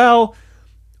say, well,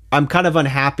 I'm kind of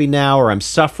unhappy now, or I'm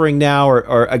suffering now,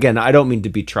 or again, I don't mean to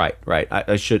be trite, right?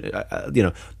 I should,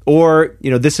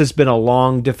 this has been a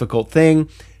long, difficult thing.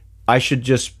 I should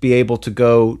just be able to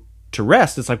go to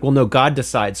rest. It's like, well, no, God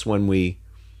decides when we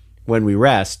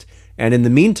rest. And in the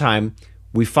meantime,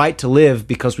 we fight to live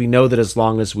because we know that as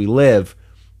long as we live,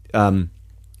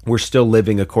 we're still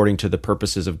living according to the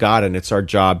purposes of God. And it's our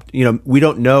job. We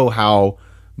don't know how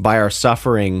by our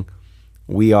suffering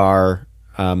we are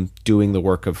doing the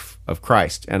work of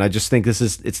Christ. And I just think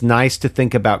it's nice to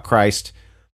think about Christ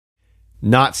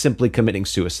not simply committing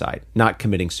suicide,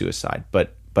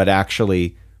 but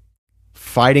actually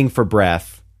fighting for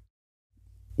breath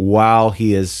while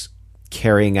he is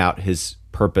carrying out his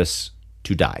purpose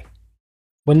to die.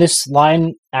 When this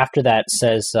line after that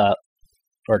says,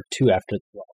 or two after,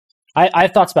 I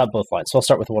have thoughts about both lines, so I'll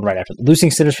start with the one right after. Loosing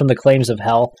sinners from the claims of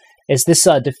hell. Is this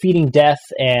defeating death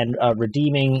and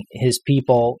redeeming his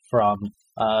people from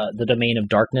the domain of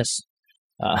darkness?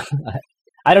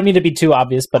 I don't mean to be too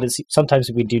obvious, but sometimes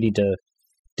we do need to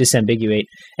disambiguate.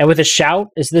 And with a shout,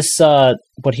 is this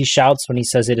what he shouts when he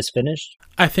says it is finished?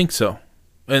 I think so.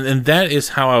 And that is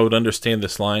how I would understand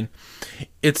this line.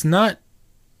 It's not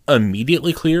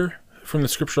immediately clear from the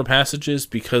scriptural passages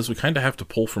because we kind of have to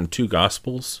pull from two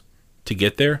gospels to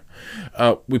get there.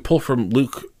 We pull from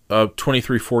Luke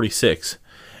 23:46,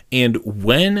 and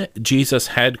when Jesus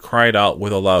had cried out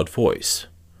with a loud voice,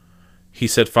 he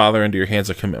said, "Father, into your hands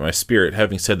I commit my spirit."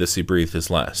 Having said this, he breathed his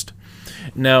last.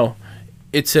 Now,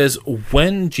 it says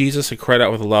when Jesus had cried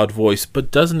out with a loud voice, but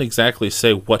doesn't exactly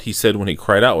say what he said when he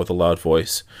cried out with a loud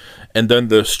voice. And then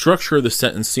the structure of the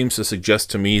sentence seems to suggest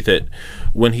to me that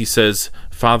when he says,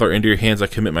 "Father, into your hands I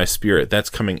commit my spirit," that's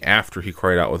coming after he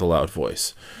cried out with a loud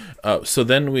voice. So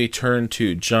then we turn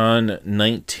to John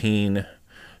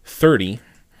 19:30.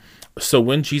 So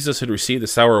when Jesus had received the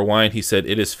sour wine, he said,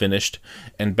 "It is finished,"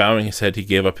 and bowing his head, he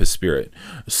gave up his spirit.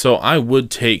 So I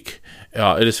would take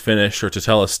 "it is finished" or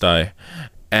tetelestai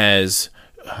as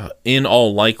in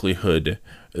all likelihood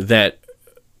that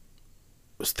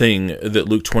thing that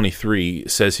Luke 23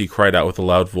 says he cried out with a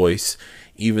loud voice,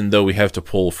 even though we have to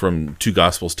pull from 2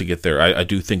 Gospels to get there. I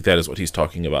do think that is what he's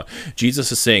talking about.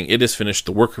 Jesus is saying, it is finished.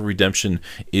 The work of redemption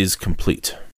is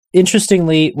complete.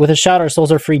 Interestingly, with a shout, our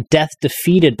souls are free, death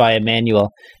defeated by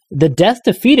Emmanuel. The death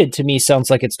defeated to me sounds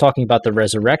like it's talking about the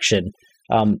resurrection,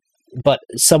 but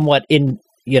somewhat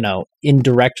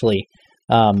indirectly,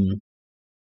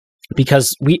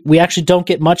 because we actually don't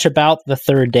get much about the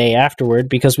third day afterward,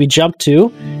 because we jump to...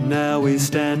 Now he's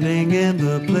standing in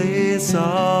the place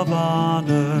of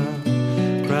honor,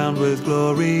 crowned with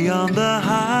glory on the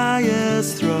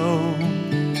highest throne,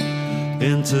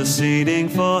 interceding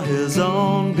for his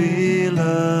own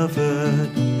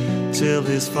beloved, till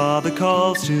his Father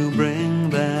calls to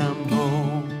bring them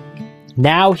home.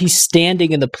 Now he's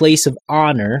standing in the place of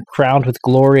honor, crowned with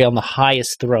glory on the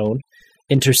highest throne,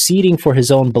 interceding for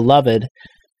his own beloved,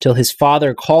 till his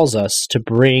Father calls us to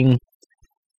bring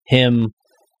him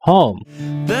home.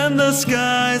 Then the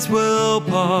skies will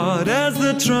part as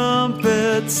the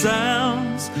trumpet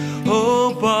sounds,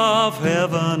 hope of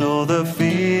heaven or the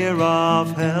fear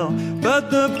of hell.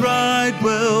 But the bride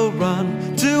will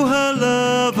run to her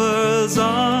lover's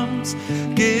arms,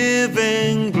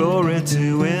 giving glory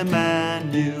to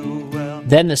Emmanuel.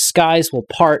 Then the skies will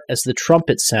part as the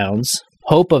trumpet sounds,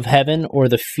 hope of heaven or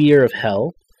the fear of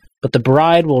hell. But the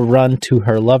bride will run to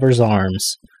her lover's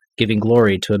arms, giving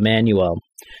glory to Emmanuel.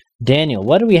 Daniel,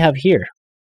 what do we have here?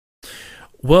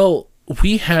 Well,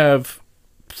 we have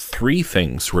 3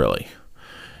 things, really.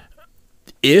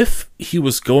 If he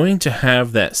was going to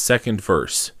have that second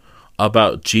verse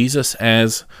about Jesus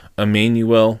as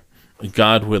Emmanuel,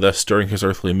 God with us during his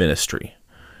earthly ministry,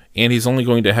 and he's only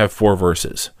going to have 4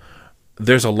 verses,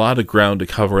 there's a lot of ground to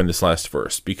cover in this last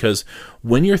verse, because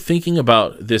when you're thinking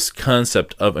about this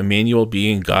concept of Emmanuel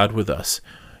being God with us,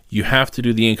 you have to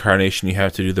do the incarnation, you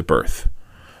have to do the birth.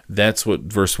 That's what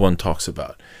verse 1 talks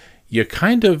about. You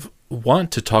kind of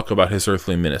want to talk about his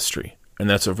earthly ministry, and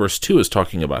that's what verse 2 is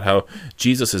talking about, how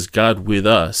Jesus is God with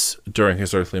us during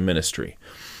his earthly ministry.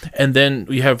 And then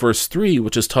we have verse 3,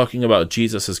 which is talking about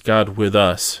Jesus as God with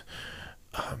us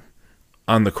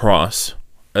on the cross,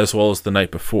 as well as the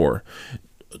night before,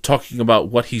 talking about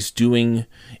what he's doing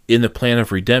in the plan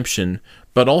of redemption,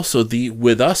 but also the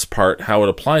with us part, how it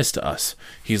applies to us.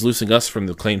 He's loosing us from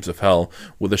the claims of hell.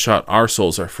 With a shot, our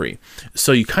souls are free.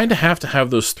 So you kind of have to have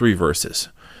those 3 verses.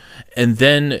 And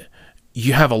then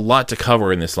you have a lot to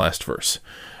cover in this last verse.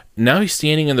 Now he's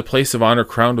standing in the place of honor,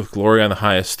 crowned with glory on the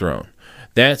highest throne.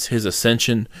 That's his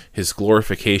ascension, his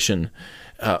glorification.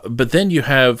 But then you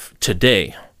have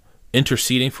today,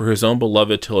 interceding for his own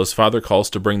beloved till his Father calls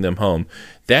to bring them home.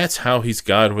 That's how he's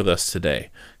God with us today.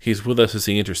 He's with us as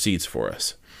he intercedes for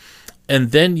us.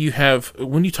 And then you have,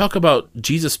 when you talk about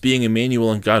Jesus being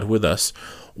Emmanuel and God with us,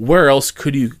 where else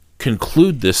could you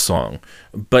conclude this song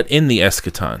but in the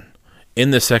eschaton,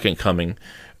 in the second coming?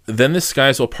 Then the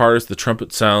skies will part as the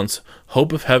trumpet sounds,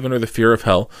 hope of heaven or the fear of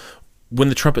hell. When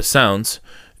the trumpet sounds,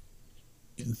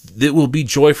 it will be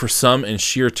joy for some and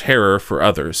sheer terror for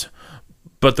others.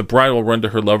 But the bride will run to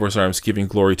her lover's arms, giving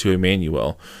glory to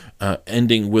Emmanuel,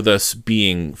 ending with us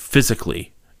being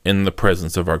physically in the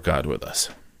presence of our God with us.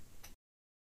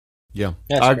 Yeah,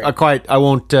 I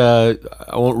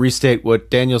won't restate what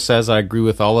Daniel says. I agree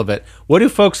with all of it. What do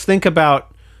folks think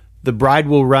about the bride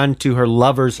will run to her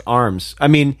lover's arms? I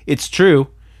mean, it's true.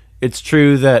 It's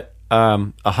true that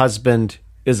a husband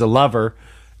is a lover.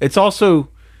 It's also...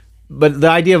 But the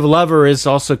idea of lover is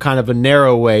also kind of a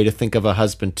narrow way to think of a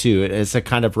husband too. It's a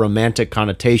kind of romantic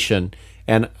connotation.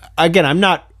 And again, I'm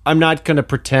not going to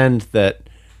pretend that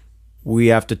we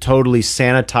have to totally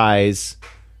sanitize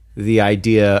the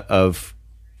idea of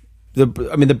the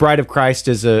bride of Christ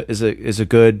is a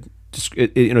good,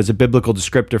 is a biblical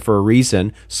descriptor for a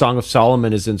reason. Song of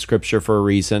Solomon is in Scripture for a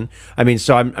reason. I mean,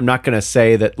 so I'm not going to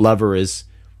say that lover is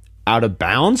out of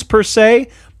bounds per se,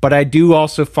 but I do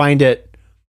also find it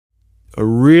a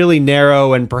really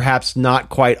narrow and perhaps not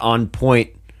quite on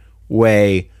point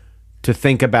way to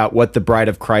think about what the bride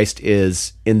of Christ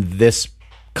is in this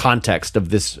context of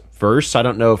this verse. I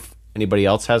don't know if anybody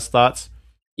else has thoughts.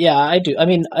 Yeah, I do. I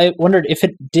mean, I wondered if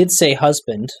it did say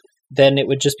husband, then it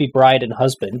would just be bride and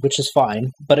husband, which is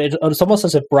fine. But it's almost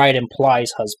as if bride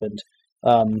implies husband.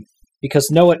 Because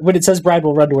when it says bride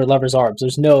will run to her lover's arms,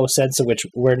 there's no sense in which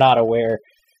we're not aware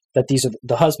that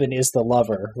the husband is the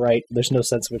lover, right? There's no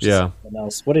sense in which it's something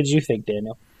else. What did you think,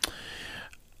 Daniel?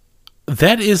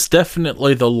 That is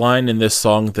definitely the line in this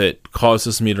song that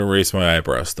causes me to raise my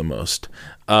eyebrows the most.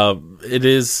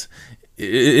 It's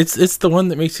the one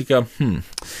that makes you go,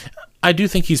 I do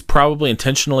think he's probably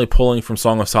intentionally pulling from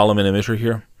Song of Solomon imagery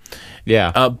here.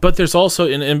 Yeah. But there's also,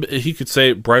 and he could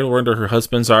say, bride will run to her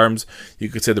husband's arms. You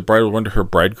could say the bride will run to her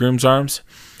bridegroom's arms.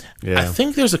 Yeah. I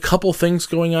think there's a couple things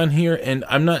going on here, and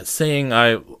I'm not saying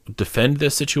I defend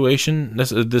this situation,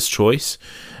 this choice,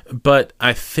 but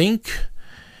I think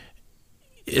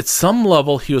at some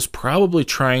level he was probably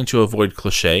trying to avoid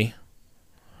cliche,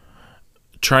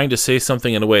 trying to say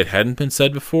something in a way it hadn't been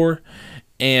said before,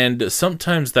 and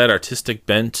sometimes that artistic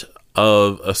bent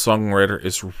of a songwriter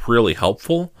is really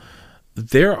helpful.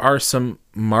 There are some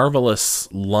marvelous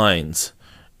lines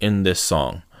in this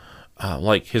song.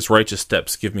 Like his righteous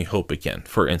steps give me hope again,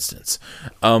 for instance.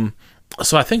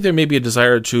 So I think there may be a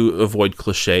desire to avoid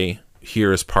cliche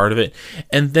here as part of it.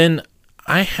 And then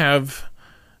I have,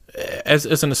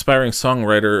 as an aspiring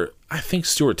songwriter, I think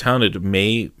Stuart Townend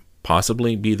may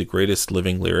possibly be the greatest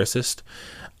living lyricist.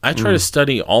 I try to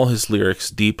study all his lyrics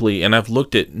deeply, and I've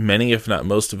looked at many, if not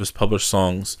most, of his published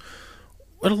songs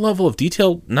at a level of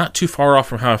detail not too far off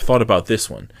from how I've thought about this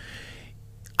one.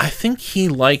 I think he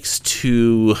likes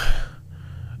to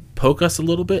poke us a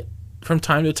little bit from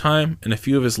time to time, and a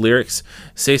few of his lyrics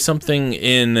say something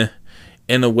in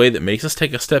a way that makes us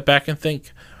take a step back and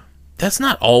think, that's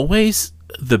not always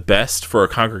the best for a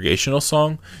congregational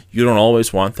song. You don't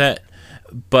always want that.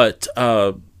 But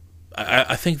I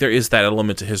think there is that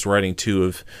element to his writing, too,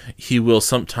 of he will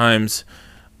sometimes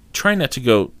try not to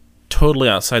go totally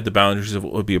outside the boundaries of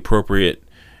what would be appropriate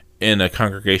in a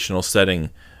congregational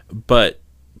setting, but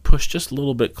push just a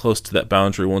little bit close to that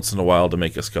boundary once in a while to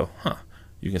make us go, huh,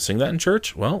 you can sing that in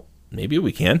church? Well, maybe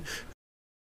we can.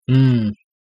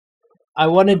 I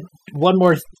wanted one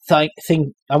more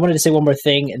thing. I wanted to say one more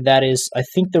thing, and that is, I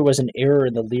think there was an error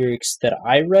in the lyrics that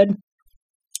I read,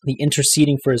 the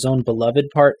interceding for his own beloved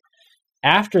part.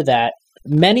 After that,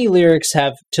 many lyrics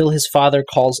have till his father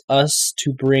calls us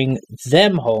to bring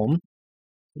them home.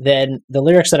 Then the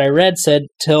lyrics that I read said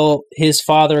till his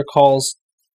father calls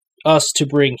us to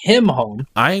bring him home.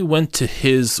 I went to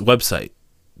his website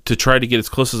to try to get as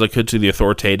close as I could to the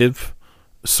authoritative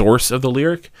source of the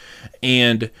lyric,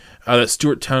 and that's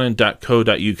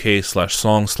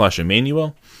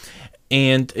stuarttownend.co.uk/song/Emmanuel.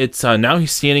 And it's now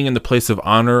he's standing in the place of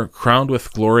honor, crowned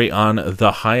with glory on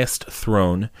the highest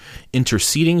throne,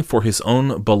 interceding for his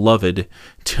own beloved,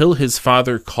 till his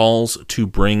father calls to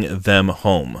bring them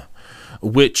home.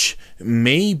 Which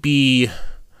may be,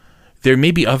 there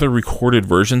may be other recorded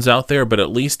versions out there, but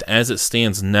at least as it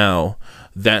stands now,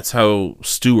 that's how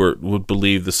Stuart would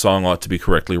believe the song ought to be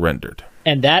correctly rendered.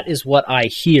 And that is what I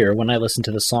hear when I listen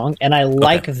to the song, and I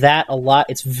like that a lot.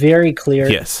 It's very clear.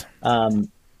 Yes.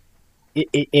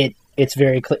 It's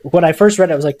very clear. When I first read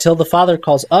it, I was like, till the father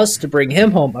calls us to bring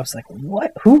him home. I was like,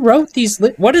 what? Who wrote these?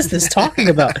 What is this talking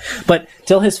about? But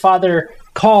till his father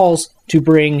calls to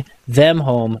bring them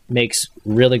home makes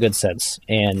really good sense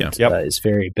and is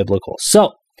very biblical.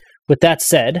 So with that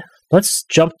said, let's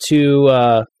jump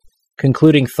to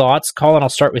concluding thoughts. Colin, I'll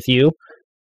start with you.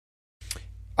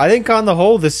 I think on the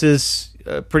whole, this is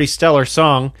a pretty stellar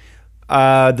song.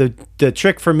 The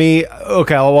trick for me,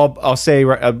 okay, I'll say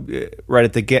right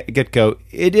at the get-go,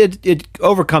 it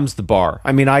overcomes the bar.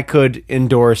 I mean, I could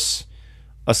endorse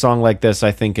a song like this,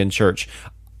 I think, in church.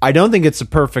 I don't think it's a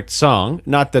perfect song.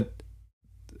 Not that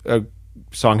a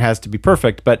song has to be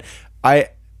perfect, but I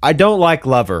don't like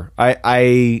Lover.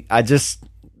 I just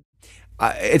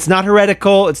it's not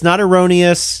heretical. It's not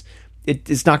erroneous.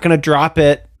 It's not going to drop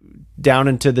it down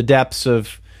into the depths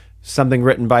of something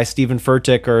written by Stephen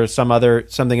Furtick or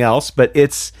something else, but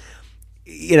it's,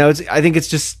 I think it's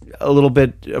just a little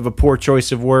bit of a poor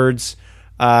choice of words.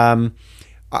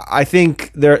 I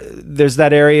think there's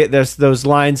that area, there's those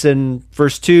lines in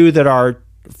verse 2 that are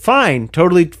fine,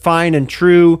 totally fine and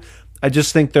true. I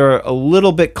just think they're a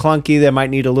little bit clunky. They might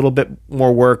need a little bit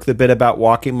more work, the bit about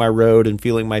walking my road and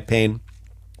feeling my pain.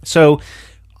 So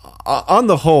on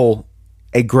the whole,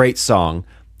 a great song.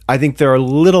 I think there are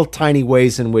little tiny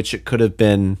ways in which it could have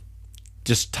been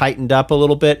just tightened up a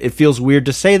little bit. It feels weird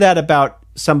to say that about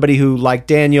somebody who, like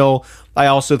Daniel, I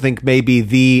also think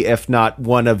maybe if not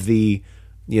one of the,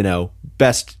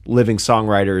 best living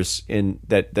songwriters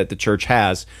that the church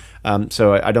has.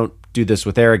 So I don't do this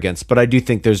with arrogance, but I do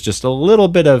think there's just a little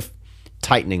bit of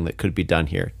tightening that could be done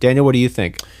here. Daniel, what do you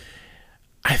think?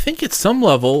 I think at some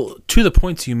level, to the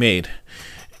points you made,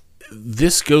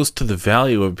 this goes to the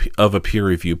value of a peer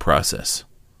review process,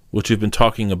 which we've been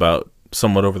talking about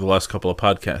somewhat over the last couple of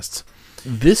podcasts.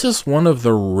 This is one of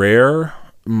the rare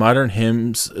modern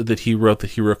hymns that he wrote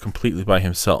completely by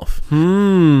himself.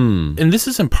 And this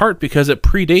is in part because it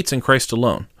predates In Christ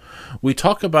Alone. We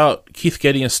talk about Keith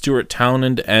Getty and Stuart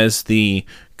Townend as the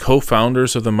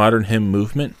co-founders of the modern hymn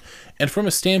movement, And from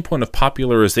a standpoint of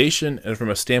popularization and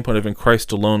from a standpoint of In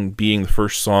Christ Alone being the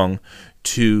first song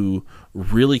to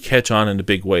really catch on in a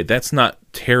big way, that's not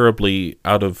terribly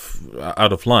out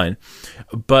of line.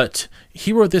 But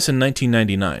he wrote this in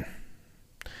 1999.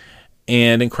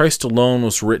 And In Christ Alone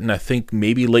was written, I think,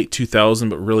 maybe late 2000,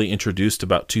 but really introduced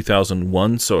about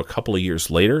 2001, so a couple of years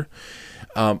later.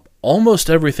 Almost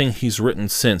everything he's written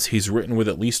since, he's written with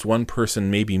at least one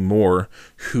person, maybe more,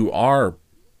 who are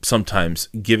sometimes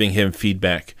giving him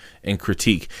feedback and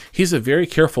critique. He's a very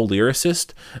careful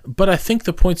lyricist, but I think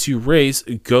the points you raise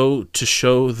go to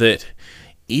show that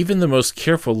even the most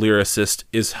careful lyricist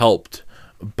is helped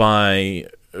by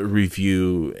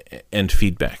review and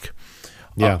feedback.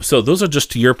 Yeah. So those are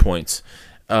just your points.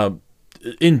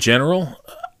 In general,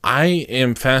 I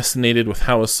am fascinated with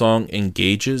how a song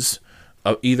engages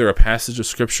either a passage of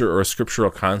scripture or a scriptural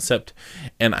concept,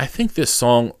 and I think this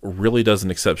song really does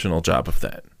an exceptional job of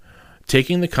that.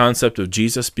 Taking the concept of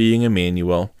Jesus being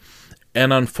Emmanuel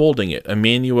and unfolding it.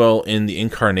 Emmanuel in the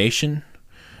incarnation,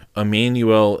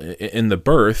 Emmanuel in the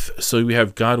birth, so we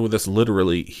have God with us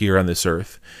literally here on this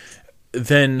earth.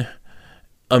 Then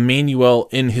Emmanuel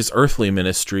in his earthly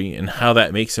ministry and how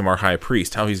that makes him our high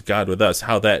priest, how he's God with us,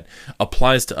 how that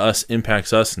applies to us,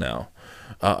 impacts us now.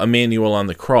 Emmanuel on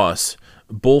the cross,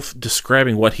 both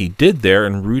describing what he did there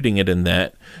and rooting it in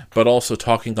that, but also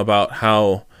talking about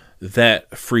how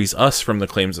that frees us from the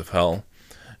claims of hell,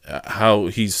 how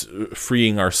he's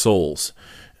freeing our souls.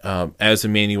 As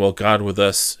Emmanuel, God with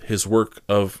us, his work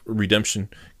of redemption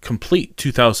complete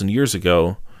 2,000 years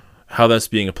ago, how that's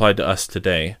being applied to us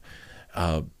today.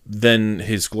 Then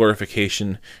his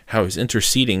glorification, how he's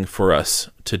interceding for us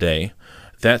today.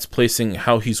 That's placing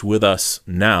how he's with us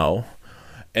now,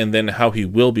 and then how he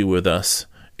will be with us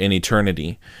in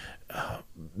eternity.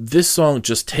 This song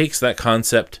just takes that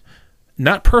concept,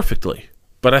 not perfectly,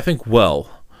 but I think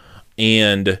well,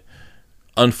 and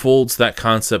unfolds that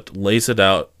concept, lays it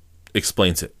out,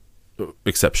 explains it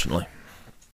exceptionally.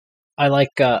 I like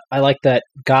that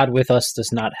God with us does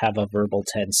not have a verbal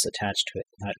tense attached to it.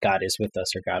 Not God is with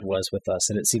us or God was with us.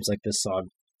 And it seems like this song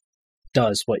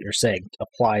does what you're saying,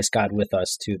 applies God with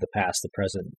us to the past, the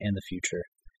present, and the future.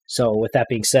 So with that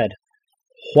being said,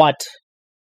 what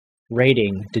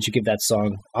rating did you give that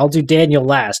song? I'll do Daniel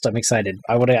last. I'm excited.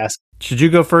 I want to ask. Should you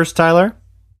go first, Tyler?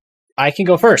 I can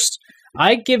go first.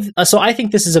 I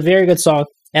think this is a very good song,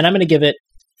 and I'm going to give it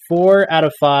 4 out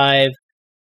of 5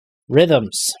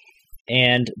 rhythms.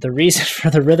 And the reason for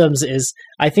the rhythms is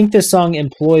I think this song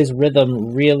employs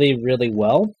rhythm really, really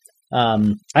well.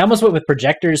 I almost went with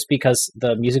projectors because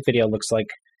the music video looks like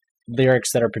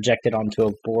lyrics that are projected onto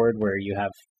a board where you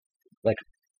have like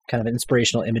kind of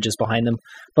inspirational images behind them.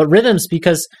 But rhythms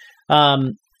because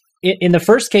in the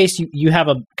first case, you have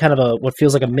a kind of a what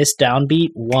feels like a missed downbeat,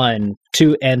 1,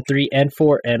 2, and 3, and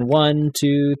 4, and 1,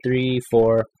 2, 3,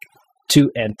 4,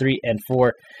 2, and 3, and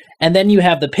 4. And then you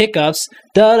have the pickups,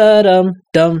 da-da-dum,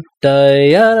 dum,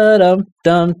 da-da-dum,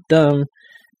 dum, dum.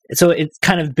 So it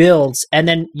kind of builds, and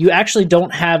then you actually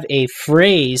don't have a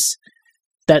phrase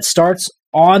that starts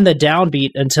on the downbeat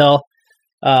until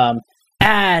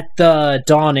at the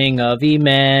dawning of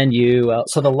Emmanuel.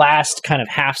 So the last kind of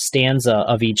half stanza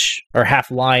of each, or half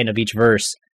line of each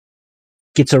verse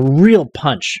gets a real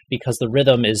punch because the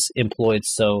rhythm is employed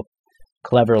so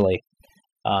cleverly.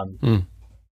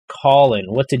 Colin,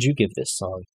 what did you give this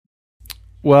song?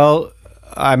 Well,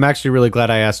 I'm actually really glad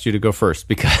I asked you to go first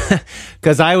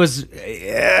because I was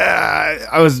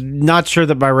not sure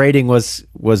that my rating was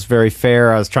very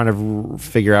fair. I was trying to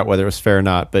figure out whether it was fair or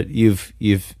not, but you've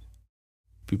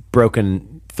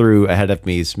broken through ahead of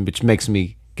me, which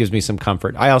gives me some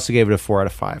comfort. I also gave it a 4 out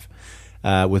of 5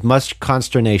 with much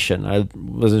consternation. I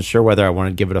wasn't sure whether I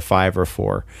wanted to give it a 5 or a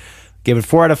 4. Give it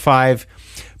 4 out of 5.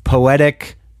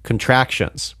 Poetic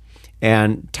contractions.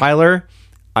 And Tyler,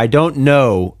 I don't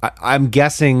know. I'm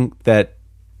guessing that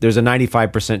there's a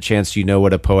 95% chance you know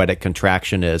what a poetic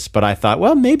contraction is, but I thought,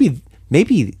 well, maybe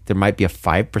there might be a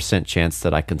 5% chance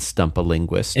that I can stump a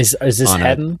linguist. Is this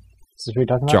Hedden? Is this what you're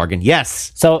talking about? Jargon,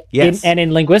 yes. So, yes.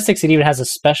 In linguistics, it even has a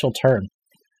special term.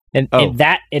 And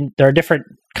there are different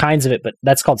kinds of it, but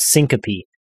that's called syncope.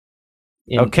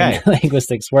 In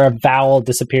linguistics, where a vowel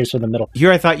disappears from the middle.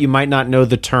 Here I thought you might not know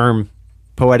the term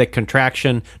poetic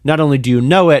contraction. Not only do you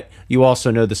know it, you also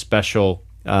know the special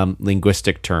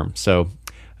linguistic term. So,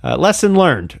 lesson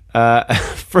learned. I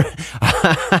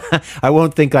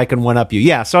won't think I can one-up you.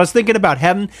 Yeah, so I was thinking about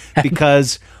Hem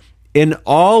because in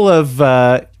all of,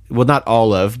 not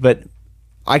all of, but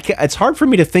it's hard for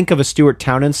me to think of a Stuart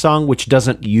Townend song which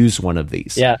doesn't use one of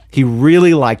these. Yeah. He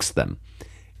really likes them.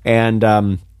 And,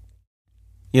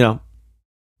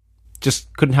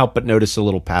 just couldn't help but notice a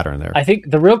little pattern there. I think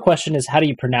the real question is, how do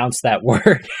you pronounce that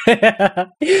word?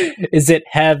 Is it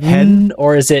heaven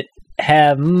or is it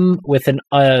hem with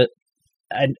a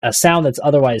sound that's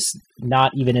otherwise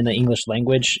not even in the English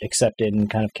language except in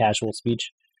kind of casual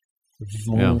speech?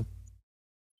 Yeah.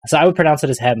 So I would pronounce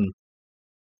it as hem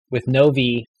with no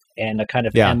V and a kind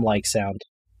of M-like sound.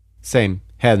 Same.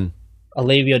 Hen. A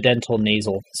labiodental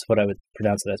nasal is what I would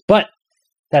pronounce it as. But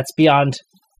that's beyond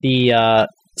the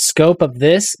scope of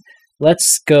this.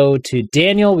 Let's go to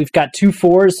Daniel. We've got 2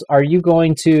 4s. What are you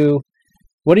going to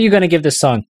give this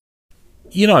song?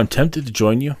 I'm tempted to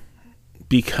join you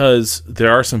because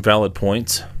there are some valid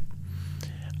points.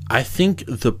 I think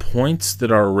the points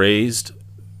that are raised,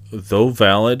 though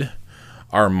valid,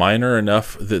 are minor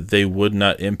enough that they would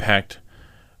not impact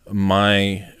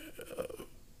my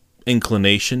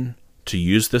inclination to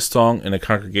use this song in a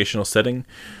congregational setting.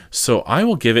 So I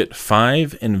will give it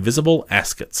 5 invisible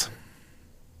askets.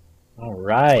 All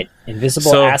right.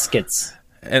 Invisible askets.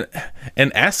 An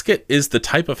asket is the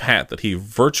type of hat that he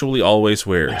virtually always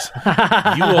wears.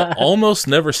 You will almost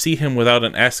never see him without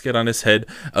an asket on his head.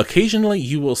 Occasionally,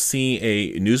 you will see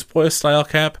a newsboy-style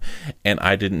cap, and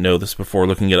I didn't know this before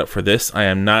looking it up for this. I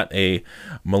am not a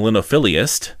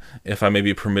millennialist, if I may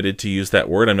be permitted to use that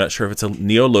word. I'm not sure if it's a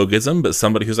neologism, but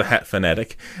somebody who's a hat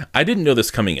fanatic. I didn't know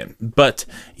this coming in, but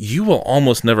you will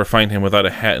almost never find him without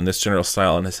a hat in this general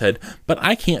style on his head. But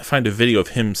I can't find a video of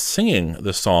him singing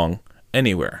the song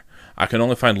anywhere. I can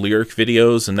only find lyric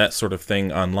videos and that sort of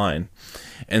thing online.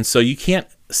 And so you can't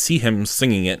see him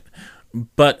singing it,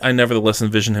 but I nevertheless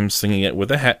envision him singing it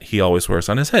with a hat he always wears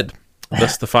on his head.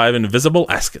 Thus the 5 invisible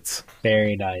askets.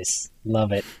 Very nice.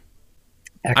 Love it.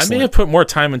 Excellent. I may have put more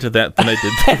time into that than I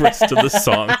did the rest of the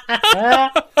song.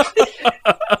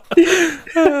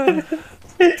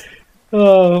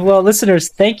 Oh, well, listeners,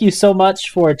 thank you so much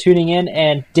for tuning in.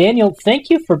 And Daniel, thank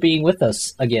you for being with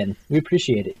us again. We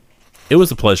appreciate it. It was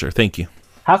a pleasure. Thank you.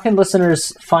 How can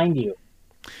listeners find you?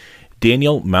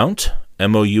 DanielMount,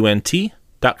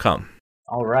 MOUNT.com.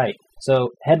 All right.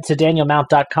 So head to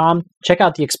danielmount.com. Check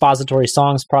out the Expository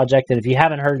Songs Project. And if you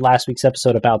haven't heard last week's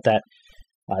episode about that,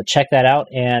 check that out.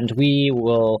 And we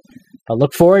will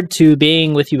look forward to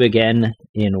being with you again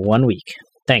in 1 week.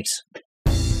 Thanks.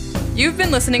 You've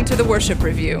been listening to The Worship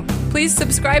Review. Please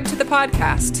subscribe to the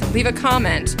podcast, leave a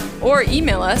comment, or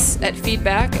email us at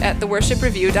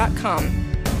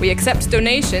feedback@theworshipreview.com. We accept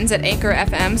donations at Anchor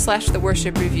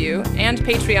FM/theworshipreview and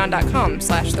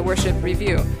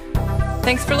patreon.com/theworshipreview.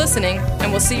 Thanks for listening,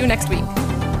 and we'll see you next week.